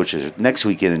next show, which is next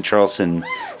weekend in Charleston,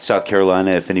 South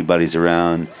Carolina. If anybody's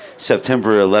around,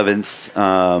 September 11th.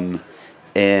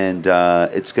 And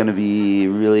it's going to be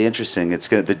really interesting.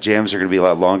 The jams are going to be a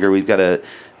lot longer. We've got a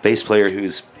bass player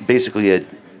who's basically a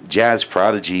jazz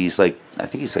prodigy. I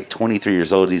think he's like 23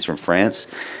 years old. He's from France,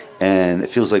 and it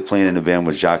feels like playing in a band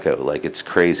with Jaco. Like, it's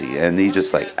crazy, and he's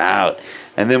just like out.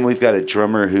 And then we've got a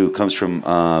drummer who comes from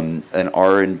an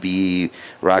R&B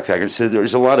rock background. So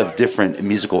there's a lot of different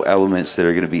musical elements that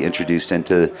are going to be introduced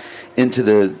into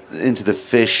the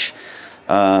Fish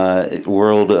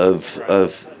world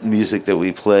of music that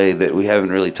we play that we haven't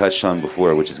really touched on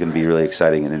before, which is going to be really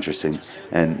exciting and interesting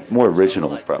and more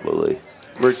original, probably.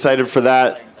 We're excited for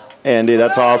that, Andy.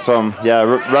 That's awesome. Yeah,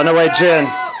 Runaway Gin.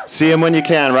 See him when you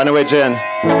can. Runaway Gin.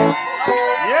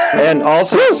 And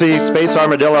also see Space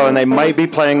Armadillo, and they might be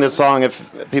playing this song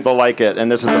if people like it. And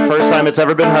this is the first time it's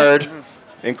ever been heard,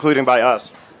 including by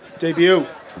us. Debut.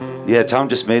 Yeah, Tom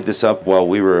just made this up while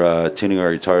we were tuning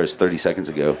our guitars 30 seconds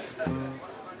ago.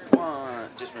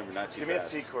 Just remember not to. Give me a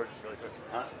C chord really quick.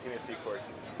 Huh? Give me a C chord.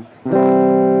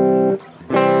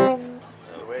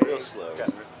 Real slow.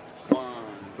 Okay. 1,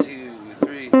 2,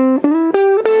 3.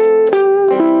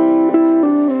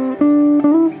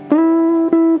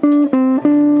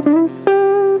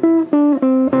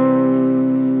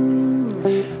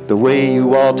 The way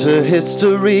you alter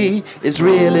history is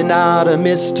really not a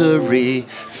mystery.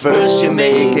 First you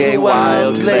make a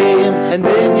wild claim, and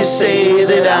then you say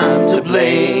that I'm to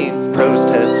blame.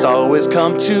 Protests always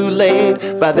come too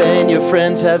late. By then your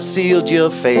friends have sealed your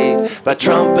fate by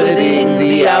trumpeting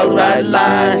the outright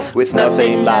lie with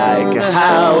nothing like a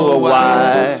how or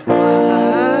why.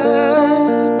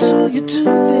 Why do you do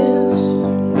this?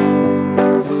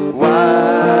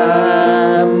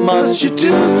 Why must you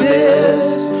do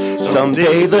this?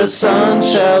 Someday the sun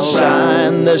shall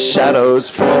shine, the shadows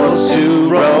forced to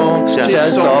roam,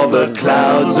 chase all the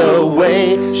clouds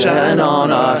away, shine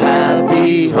on our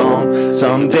happy home.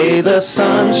 Someday the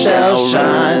sun shall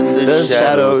shine, the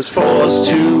shadows forced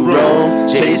to roam,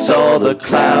 chase all the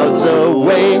clouds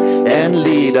away and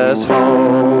lead us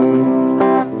home.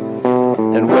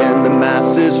 And when the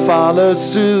masses follow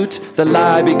suit, the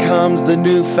lie becomes the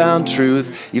newfound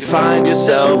truth. You find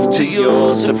yourself, to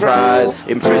your surprise,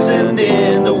 imprisoned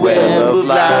in a web of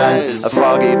lies, a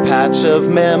foggy patch of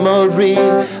memory,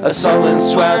 a sullen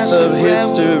swath of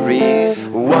history.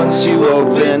 Once you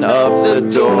open up the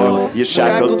door, you're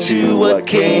shackled to what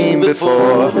came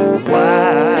before.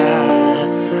 Why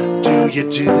do you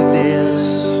do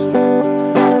this?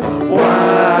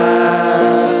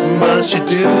 Why must you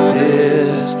do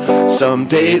this?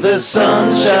 Someday the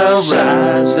sun shall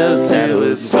rise, the sail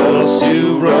is forced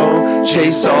to roam,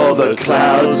 chase all the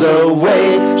clouds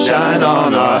away, shine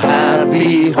on our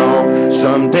happy home.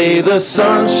 Someday the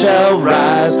sun shall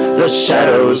rise, the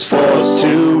shadows forced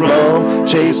to roam,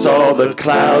 chase all the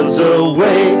clouds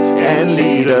away and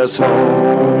lead us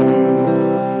home.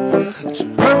 It's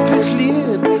perfectly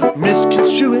clear,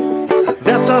 misconstrue it.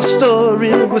 That's our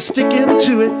story, we're sticking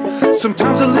to it.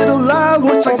 Sometimes a little lie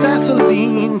works like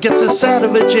Vaseline, gets us out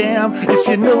of a jam, if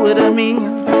you know what I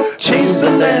mean. Change the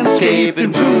landscape,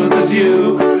 improve the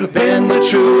view, bend the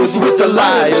truth with a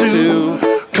lie or two.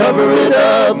 Cover it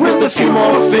up with a few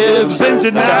more fibs, then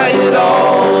deny it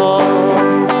all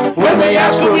when they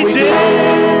ask what we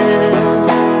did.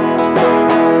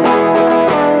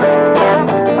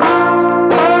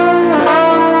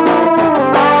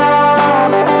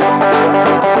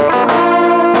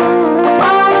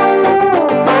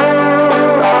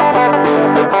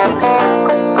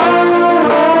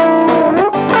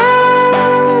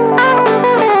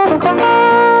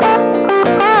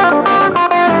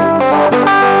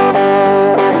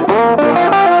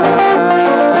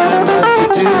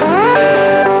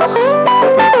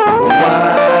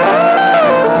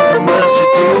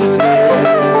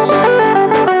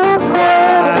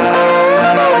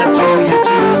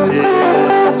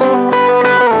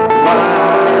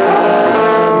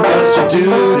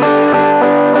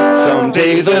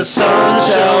 The sun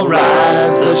shall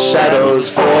rise, the shadows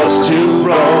forced to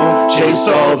roam, chase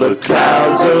all the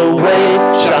clouds away,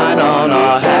 shine on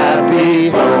our happy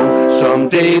home.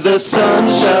 Someday the sun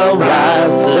shall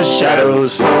rise, the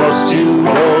shadows forced to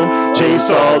roam,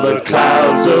 chase all the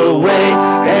clouds away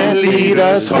and lead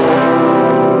us home.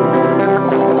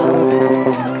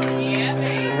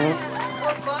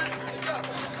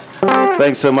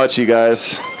 Thanks so much, you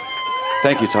guys.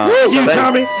 Thank you, Tom. Thank you,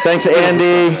 Tommy. Thanks,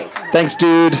 Andy. Thanks,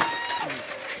 dude.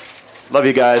 Love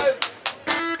you guys.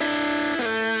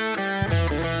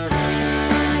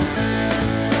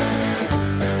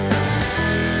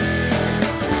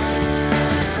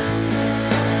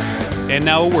 And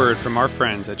now a word from our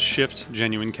friends at Shift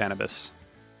Genuine Cannabis.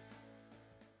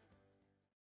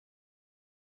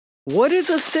 What is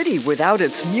a city without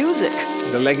its music?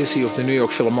 The legacy of the New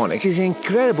York Philharmonic is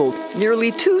incredible.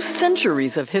 Nearly 2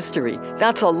 centuries of history.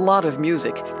 That's a lot of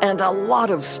music and a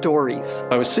lot of stories.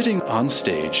 I was sitting on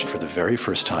stage for the very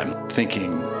first time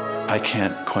thinking, I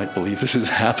can't quite believe this is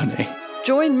happening.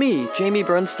 Join me, Jamie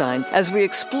Bernstein, as we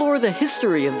explore the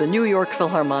history of the New York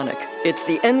Philharmonic. It's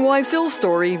the NY Phil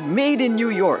story made in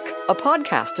New York, a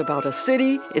podcast about a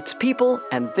city, its people,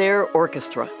 and their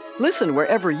orchestra. Listen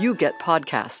wherever you get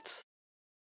podcasts.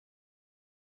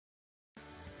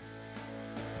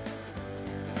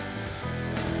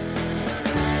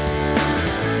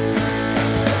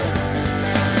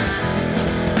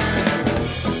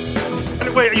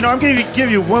 Wait, I'm going to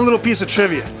give you one little piece of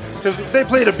trivia. Because they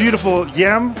played a beautiful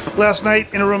Yam last night,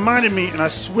 and it reminded me, and I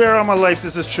swear on my life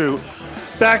this is true,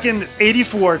 back in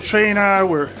 '84, Trey and I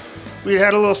we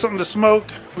had a little something to smoke,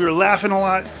 we were laughing a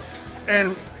lot,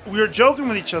 and we were joking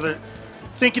with each other,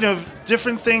 thinking of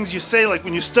different things you say, like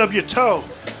when you stub your toe,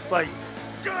 like,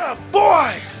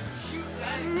 boy,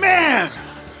 man,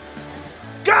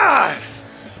 God,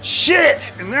 shit,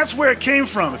 and that's where it came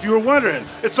from, if you were wondering.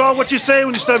 It's all what you say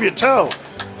when you stub your toe.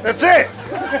 That's it.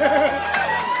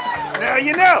 Now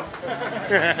you know.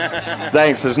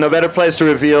 Thanks. There's no better place to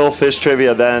reveal fish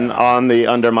trivia than on the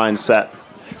Undermine set.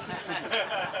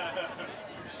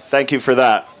 Thank you for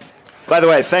that. By the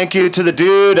way, thank you to the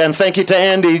dude, and thank you to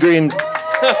Andy Greenberg.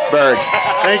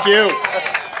 Thank you.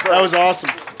 That was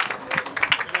awesome.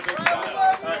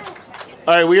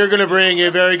 All right, we are going to bring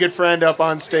a very good friend up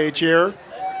on stage here.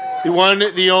 The one,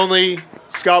 the only,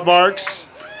 Scott Marks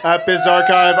at Biz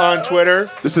Archive on Twitter.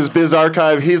 This is Biz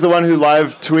Archive. He's the one who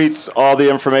live tweets all the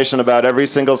information about every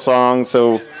single song,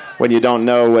 so when you don't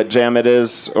know what jam it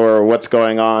is or what's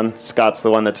going on, Scott's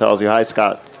the one that tells you. Hi,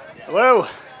 Scott. Hello.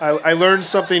 I learned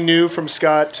something new from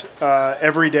Scott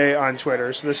every day on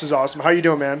Twitter, so this is awesome. How you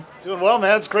doing, man? Doing well,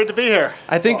 man. It's great to be here.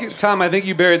 Tom, I think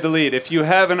you buried the lead. If you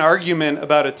have an argument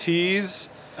about a tease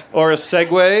or a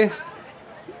segue,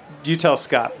 you tell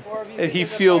Scott. He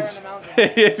fields.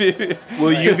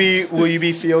 Will you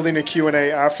be fielding a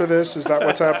Q&A after this? Is that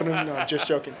what's happening? No, I'm just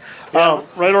joking. Yeah,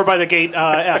 right over by the gate,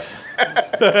 F.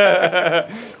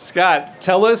 Scott,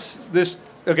 tell us this.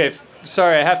 Okay,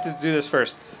 sorry, I have to do this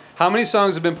first. How many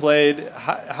songs have been played?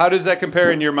 How does that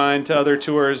compare in your mind to other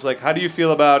tours? Like, how do you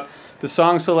feel about the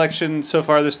song selection so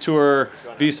far this tour,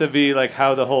 vis-a-vis like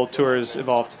how the whole tour has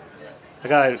evolved? I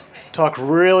gotta talk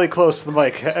really close to the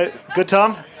mic. Good,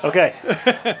 Tom? Okay.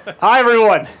 Hi,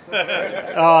 everyone.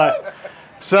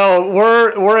 So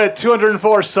we're at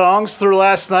 204 songs through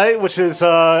last night, which is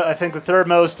I think the third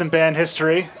most in band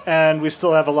history, and we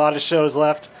still have a lot of shows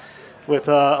left with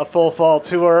a full fall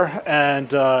tour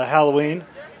and Halloween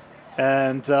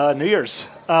and New Year's.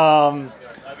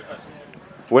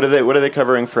 What are they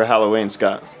covering for Halloween,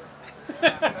 Scott?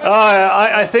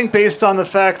 I think based on the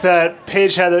fact that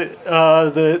Paige had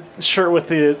the shirt with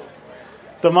the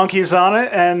monkeys on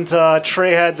it, and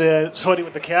Trey had the hoodie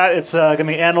with the cat, it's going to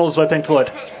be Animals by Pink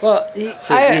Floyd. Well, you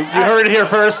heard it here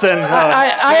first, and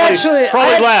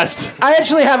probably last. I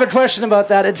actually have a question about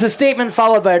that. It's a statement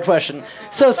followed by a question.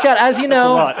 So, Scott, as you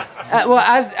know,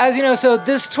 as you know, so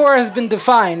this tour has been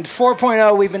defined.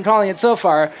 4.0, we've been calling it so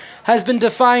far, has been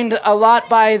defined a lot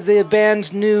by the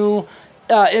band's new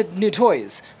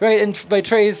toys, right? And by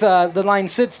Trey's, the line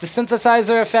sits, the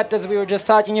synthesizer effect, as we were just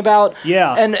talking about.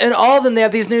 Yeah. And all of them, they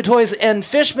have these new toys. And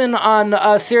Fishman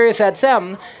on Sirius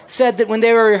XM said that when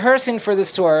they were rehearsing for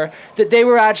this tour, that they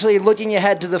were actually looking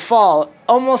ahead to the fall,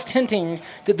 almost hinting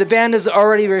that the band has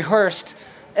already rehearsed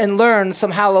and learned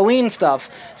some Halloween stuff.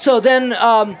 So then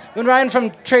when Ryan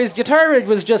from Trey's Guitar Rig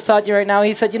was just talking right now,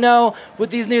 he said, with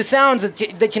these new sounds,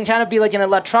 they can kind of be like an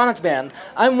electronic band.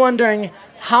 I'm wondering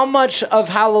how much of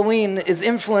Halloween is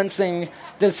influencing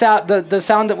the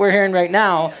sound that we're hearing right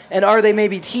now, and are they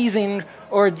maybe teasing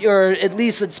or at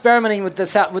least experimenting with the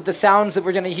sounds that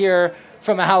we're going to hear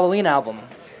from a Halloween album?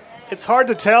 It's hard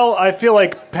to tell. I feel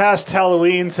like past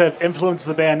Halloweens have influenced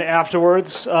the band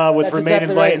afterwards with That's Remain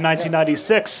exactly in Light right. in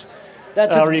 1996.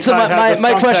 So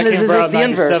my question is this the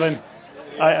inverse?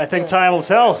 I think time will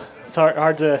tell. It's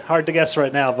hard to guess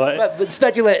right now, but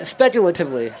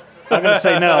speculatively. I'm going to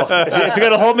say no. If you're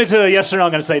going to hold me to a yes or no,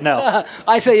 I'm going to say no.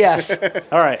 I say yes.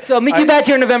 All right. So meet you back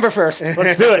here November 1st.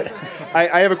 Let's do it.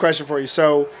 I have a question for you.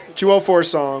 So 204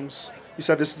 songs. You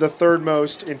said this is the third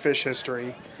most in Phish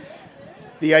history.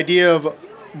 The idea of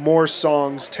more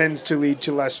songs tends to lead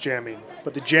to less jamming,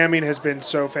 but the jamming has been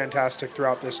so fantastic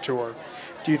throughout this tour.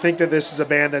 Do you think that this is a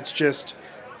band that's just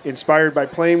inspired by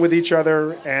playing with each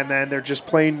other, and then they're just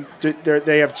playing?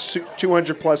 They have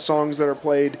 200 plus songs that are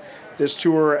played this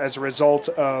tour as a result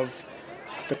of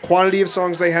the quantity of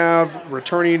songs they have,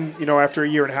 returning, after a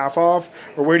year and a half off,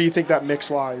 or where do you think that mix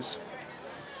lies?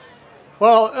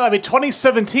 Well,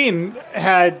 2017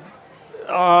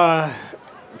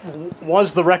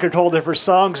 was the record holder for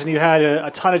songs, and you had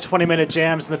a ton of 20-minute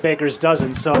jams in the Baker's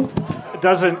Dozen, so it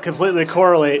doesn't completely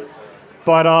correlate.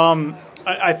 But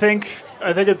I think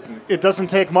it doesn't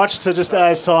take much to just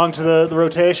add a song to the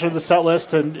rotation of the set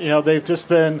list, and they've just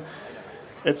been.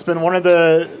 It's been one of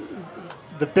the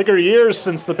bigger years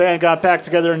since the band got back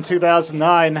together in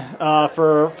 2009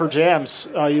 for jams.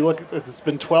 It's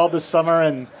been 12 this summer,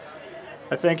 and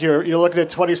I think you're looking at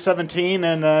 2017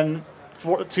 and then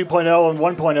 2.0 and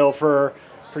 1.0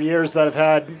 for years that have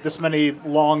had this many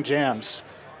long jams.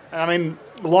 I mean,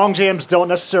 long jams don't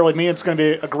necessarily mean it's going to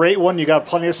be a great one. You got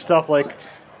plenty of stuff like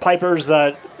pipers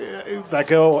that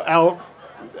go out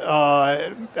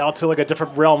to like a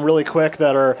different realm really quick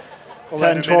that are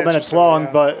 10, 12 minutes long,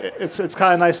 yeah. But it's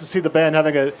kind of nice to see the band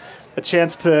having a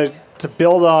chance to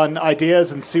build on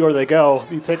ideas and see where they go.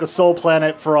 You take the Soul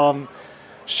Planet from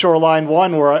Shoreline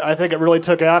 1, where I think it really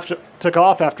took off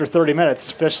after 30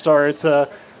 minutes. Phish started to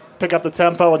pick up the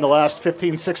tempo, and the last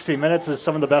 15, 16 minutes is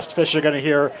some of the best Phish you're going to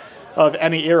hear of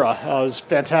any era. It was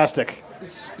fantastic.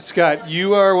 Scott,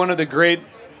 you are one of the great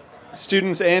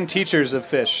students and teachers of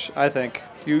Phish, I think.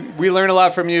 We learn a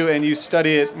lot from you, and you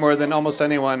study it more than almost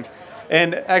anyone.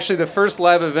 And actually, the first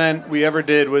live event we ever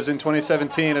did was in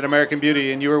 2017 at American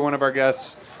Beauty, and you were one of our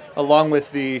guests, along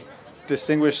with the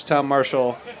distinguished Tom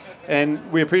Marshall.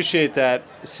 And we appreciate that.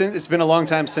 It's been a long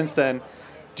time since then.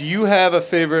 Do you have a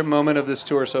favorite moment of this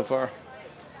tour so far?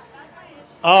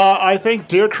 I think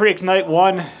Deer Creek Night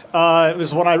 1. It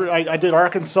was when I did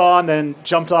Arkansas and then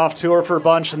jumped off tour for a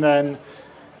bunch, and then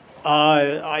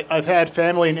I've had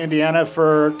family in Indiana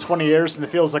for 20 years, and it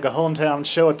feels like a hometown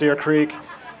show at Deer Creek.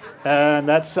 And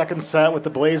that second set with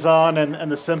the Blaze On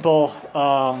and the Simple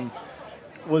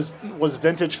was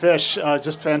vintage Phish,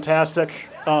 just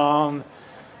fantastic. And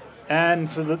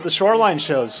so the Shoreline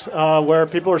shows, where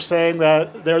people are saying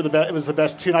that it was the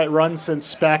best two-night run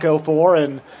since SPAC 04,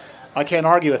 and I can't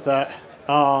argue with that.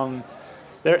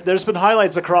 There's been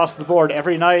highlights across the board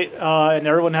every night, and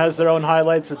everyone has their own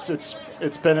highlights.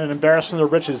 It's been an embarrassment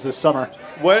of riches this summer.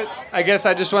 I guess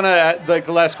I just want to,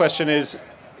 the last question is,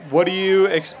 what do you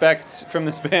expect from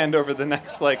this band over the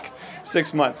next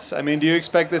 6 months? I mean, do you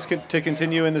expect this to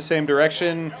continue in the same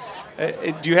direction?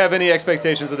 Do you have any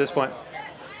expectations at this point?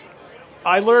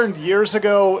 I learned years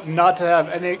ago not to have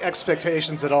any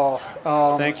expectations at all.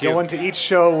 Thank you. Go into each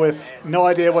show with no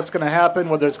idea what's going to happen,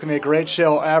 whether it's going to be a great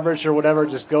show, average, or whatever.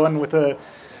 Just go in with a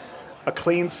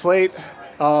clean slate.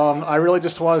 I really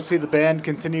just want to see the band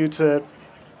continue to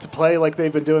play like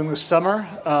they've been doing this summer,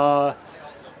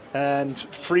 and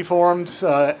free-formed,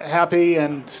 happy,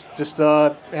 and just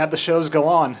have the shows go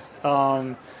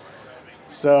on.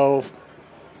 So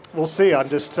we'll see. I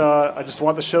just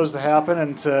want the shows to happen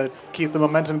and to keep the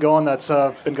momentum going that's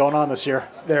been going on this year.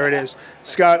 There it is.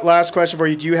 Scott, last question for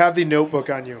you. Do you have the notebook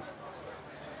on you?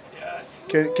 Yes.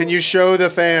 Can you show the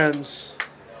fans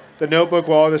the notebook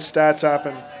while all the stats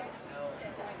happen?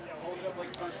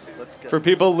 For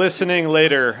people listening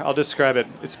later, I'll describe it.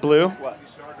 It's blue.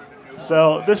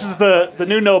 So this is the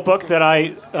new notebook that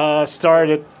I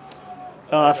started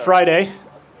Friday,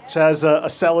 which has a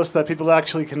set list that people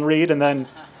actually can read, and then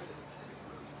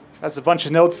has a bunch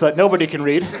of notes that nobody can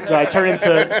read that I turn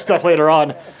into stuff later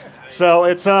on. So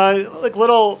it's like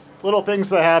little things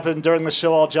that happen during the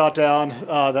show I'll jot down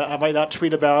that I might not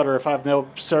tweet about, or if I have no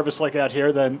service like out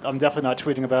here, then I'm definitely not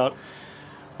tweeting about.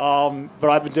 But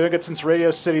I've been doing it since Radio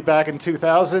City back in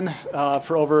 2000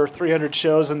 for over 300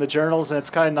 shows in the journals, and it's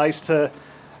kind of nice to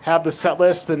have the set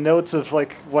list and notes of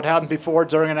like what happened before,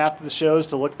 during, and after the shows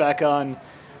to look back on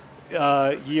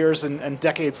years and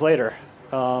decades later.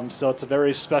 So it's a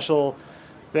very special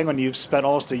thing when you've spent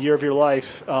almost a year of your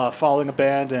life following a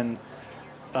band and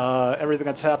everything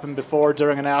that's happened before,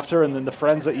 during, and after, and then the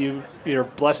friends that you're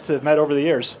blessed to have met over the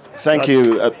years. Thank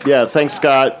you. Thanks,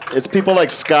 Scott. It's people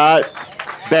like Scott,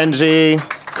 Benji,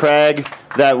 Craig,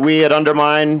 that we at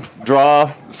Undermine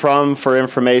draw from for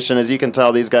information. As you can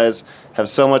tell, these guys have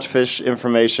so much fish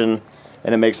information,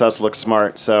 and it makes us look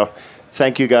smart. So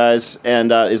thank you, guys.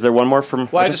 And is there one more from...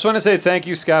 Well, I just want to say thank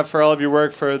you, Scott, for all of your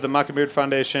work for the Mockingbird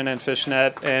Foundation and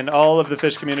Fishnet and all of the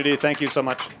fish community. Thank you so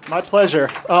much. My pleasure.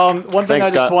 One thing Thanks,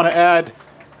 I just Scott. want to add,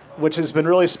 which has been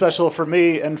really special for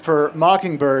me and for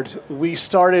Mockingbird, we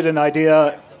started an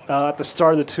idea at the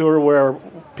start of the tour where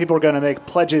people were going to make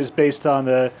pledges based on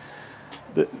the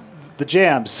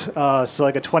jams. So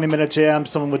like a 20-minute jam,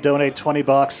 someone would donate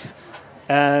 $20.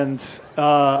 And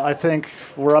I think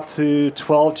we're up to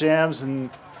 12 jams and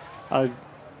going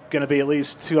to be at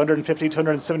least $250,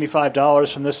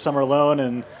 $275 from this summer alone.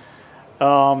 And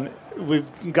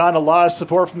we've gotten a lot of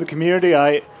support from the community.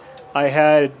 I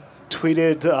had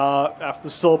tweeted after the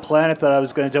Soul Planet that I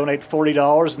was going to donate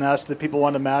 $40 and asked if people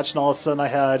wanted to match. And all of a sudden I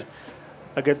had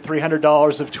a good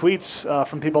 $300 of tweets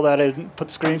from people that had put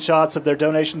screenshots of their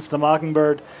donations to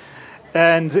Mockingbird.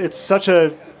 And it's such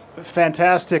a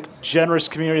fantastic, generous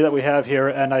community that we have here,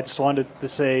 and I just wanted to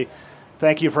say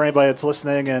thank you for anybody that's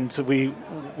listening, and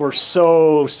we're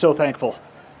so thankful.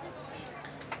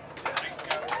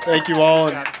 Thank you all,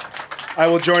 and I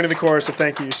will join in the chorus of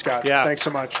thank you, Scott. Yeah. Thanks so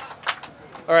much.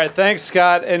 All right, thanks,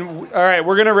 Scott. And all right,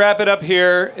 we're going to wrap it up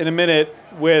here in a minute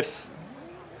with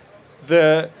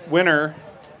the winner.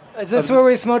 Is this where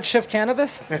we smoke shift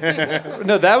cannabis?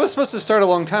 No, that was supposed to start a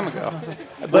long time ago.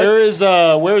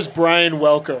 Where's Brian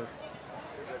Welker?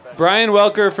 Brian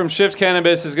Welker from Shift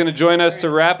Cannabis is going to join us to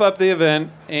wrap up the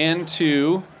event and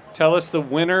to tell us the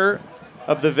winner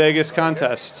of the Vegas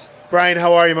contest. Brian,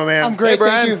 how are you, my man? I'm great, Hey,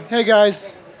 Brian. thank you. Hey,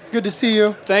 guys. Good to see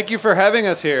you. Thank you for having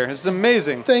us here. It's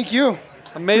amazing. Thank you.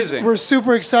 Amazing. We're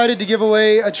super excited to give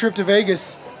away a trip to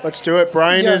Vegas. Let's do it.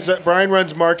 Brian Yeah. Brian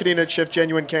runs marketing at Shift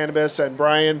Genuine Cannabis, and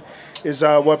Brian is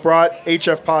what brought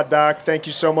HFPod back. Thank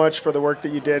you so much for the work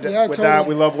that you did with totally. that.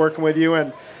 We love working with you,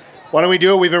 and why don't we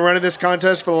do it? We've been running this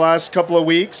contest for the last couple of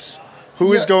weeks.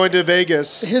 Who is going to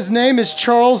Vegas? His name is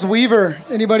Charles Weaver.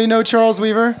 Anybody know Charles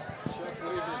Weaver?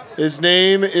 His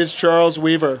name is Charles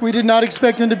Weaver. We did not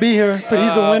expect him to be here, but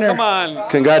he's a winner. Come on.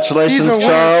 Congratulations, He's a winner,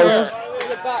 Charles.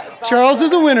 Charles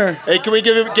is a winner. Hey, can we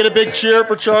get a big cheer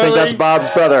for I Charlie? think that's Bob's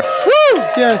brother. Woo!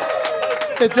 Yes.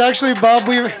 It's actually Bob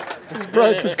Weaver.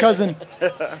 It's his cousin.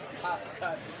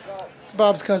 It's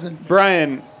Bob's cousin.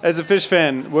 Brian, as a fish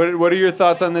fan, what are your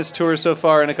thoughts on this tour so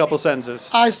far in a couple sentences?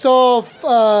 I saw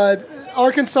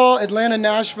Arkansas, Atlanta,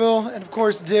 Nashville, and of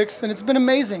course Dick's, and it's been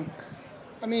amazing.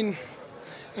 I mean,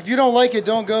 if you don't like it,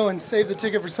 don't go and save the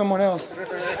ticket for someone else.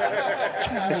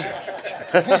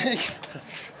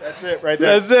 That's it right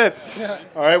there. That's it. Yeah.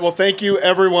 All right. Well, thank you,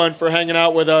 everyone, for hanging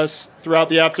out with us throughout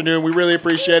the afternoon. We really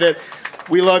appreciate it.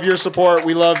 We love your support.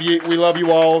 We love you. We love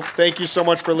you all. Thank you so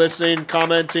much for listening,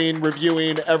 commenting,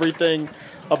 reviewing everything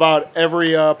about every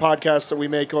podcast that we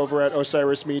make over at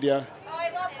Osiris Media.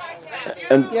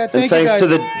 And, Yeah, and thank you, thanks to guys.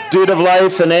 the Dude of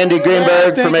Life and Andy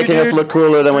Greenberg thank for you, making us dude. look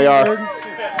cooler than we are.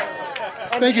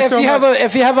 And Thank you so much.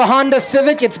 If you have a Honda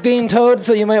Civic, it's being towed,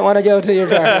 so you might want to go to your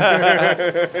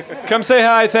driver. Come say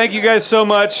hi. Thank you guys so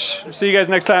much. See you guys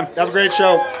next time. Have a great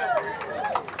show.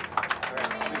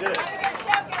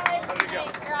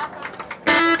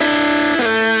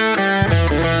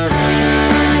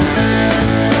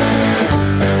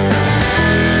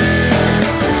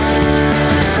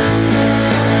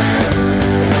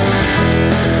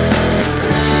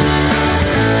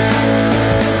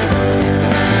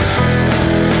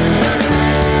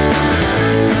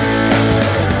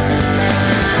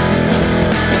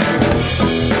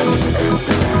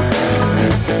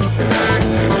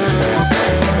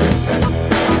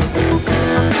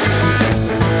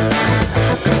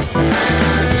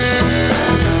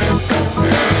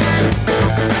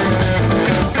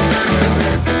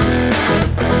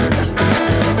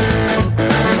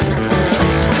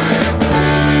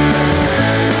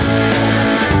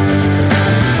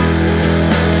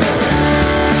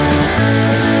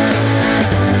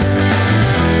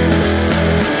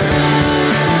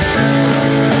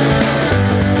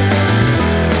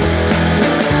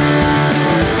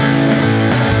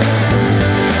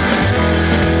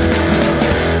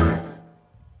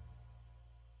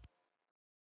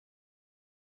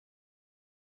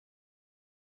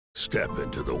 Step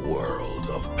into the world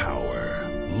of power,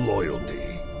 loyalty,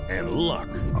 and luck.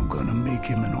 I'm gonna make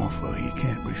him an offer he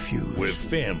can't refuse. With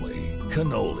family,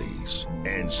 cannolis,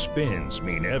 and spins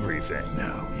mean everything.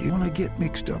 Now, you wanna get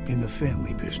mixed up in the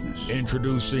family business.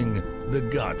 Introducing The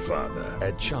Godfather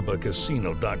at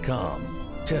ChumbaCasino.com.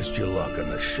 Test your luck in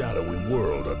the shadowy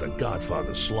world of The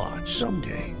Godfather slot.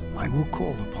 Someday, I will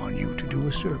call upon you to do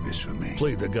a service for me.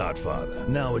 Play The Godfather,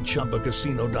 now at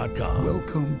ChumbaCasino.com.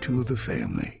 Welcome to the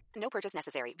family. No purchase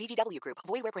necessary. VGW Group.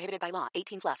 Void where prohibited by law.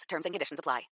 18+. Terms and conditions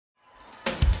apply.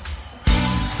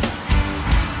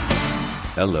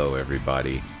 Hello,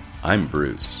 everybody. I'm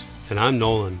Bruce. And I'm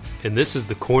Nolan. And this is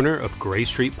the Corner of Gray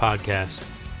Street podcast.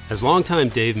 As longtime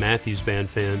Dave Matthews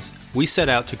Band fans, we set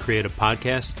out to create a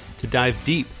podcast to dive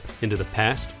deep into the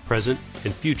past, present,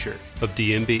 and future of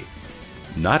DMB.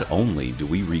 Not only do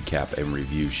we recap and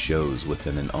review shows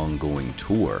within an ongoing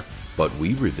tour, but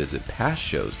we revisit past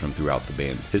shows from throughout the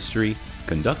band's history,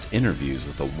 conduct interviews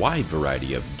with a wide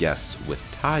variety of guests with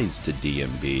ties to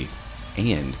DMB,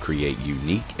 and create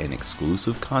unique and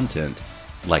exclusive content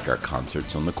like our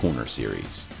Concerts on the Corner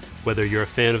series. Whether you're a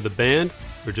fan of the band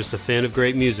or just a fan of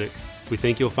great music, we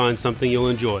think you'll find something you'll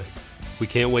enjoy. We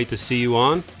can't wait to see you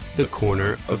on The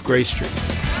Corner of Gray Street.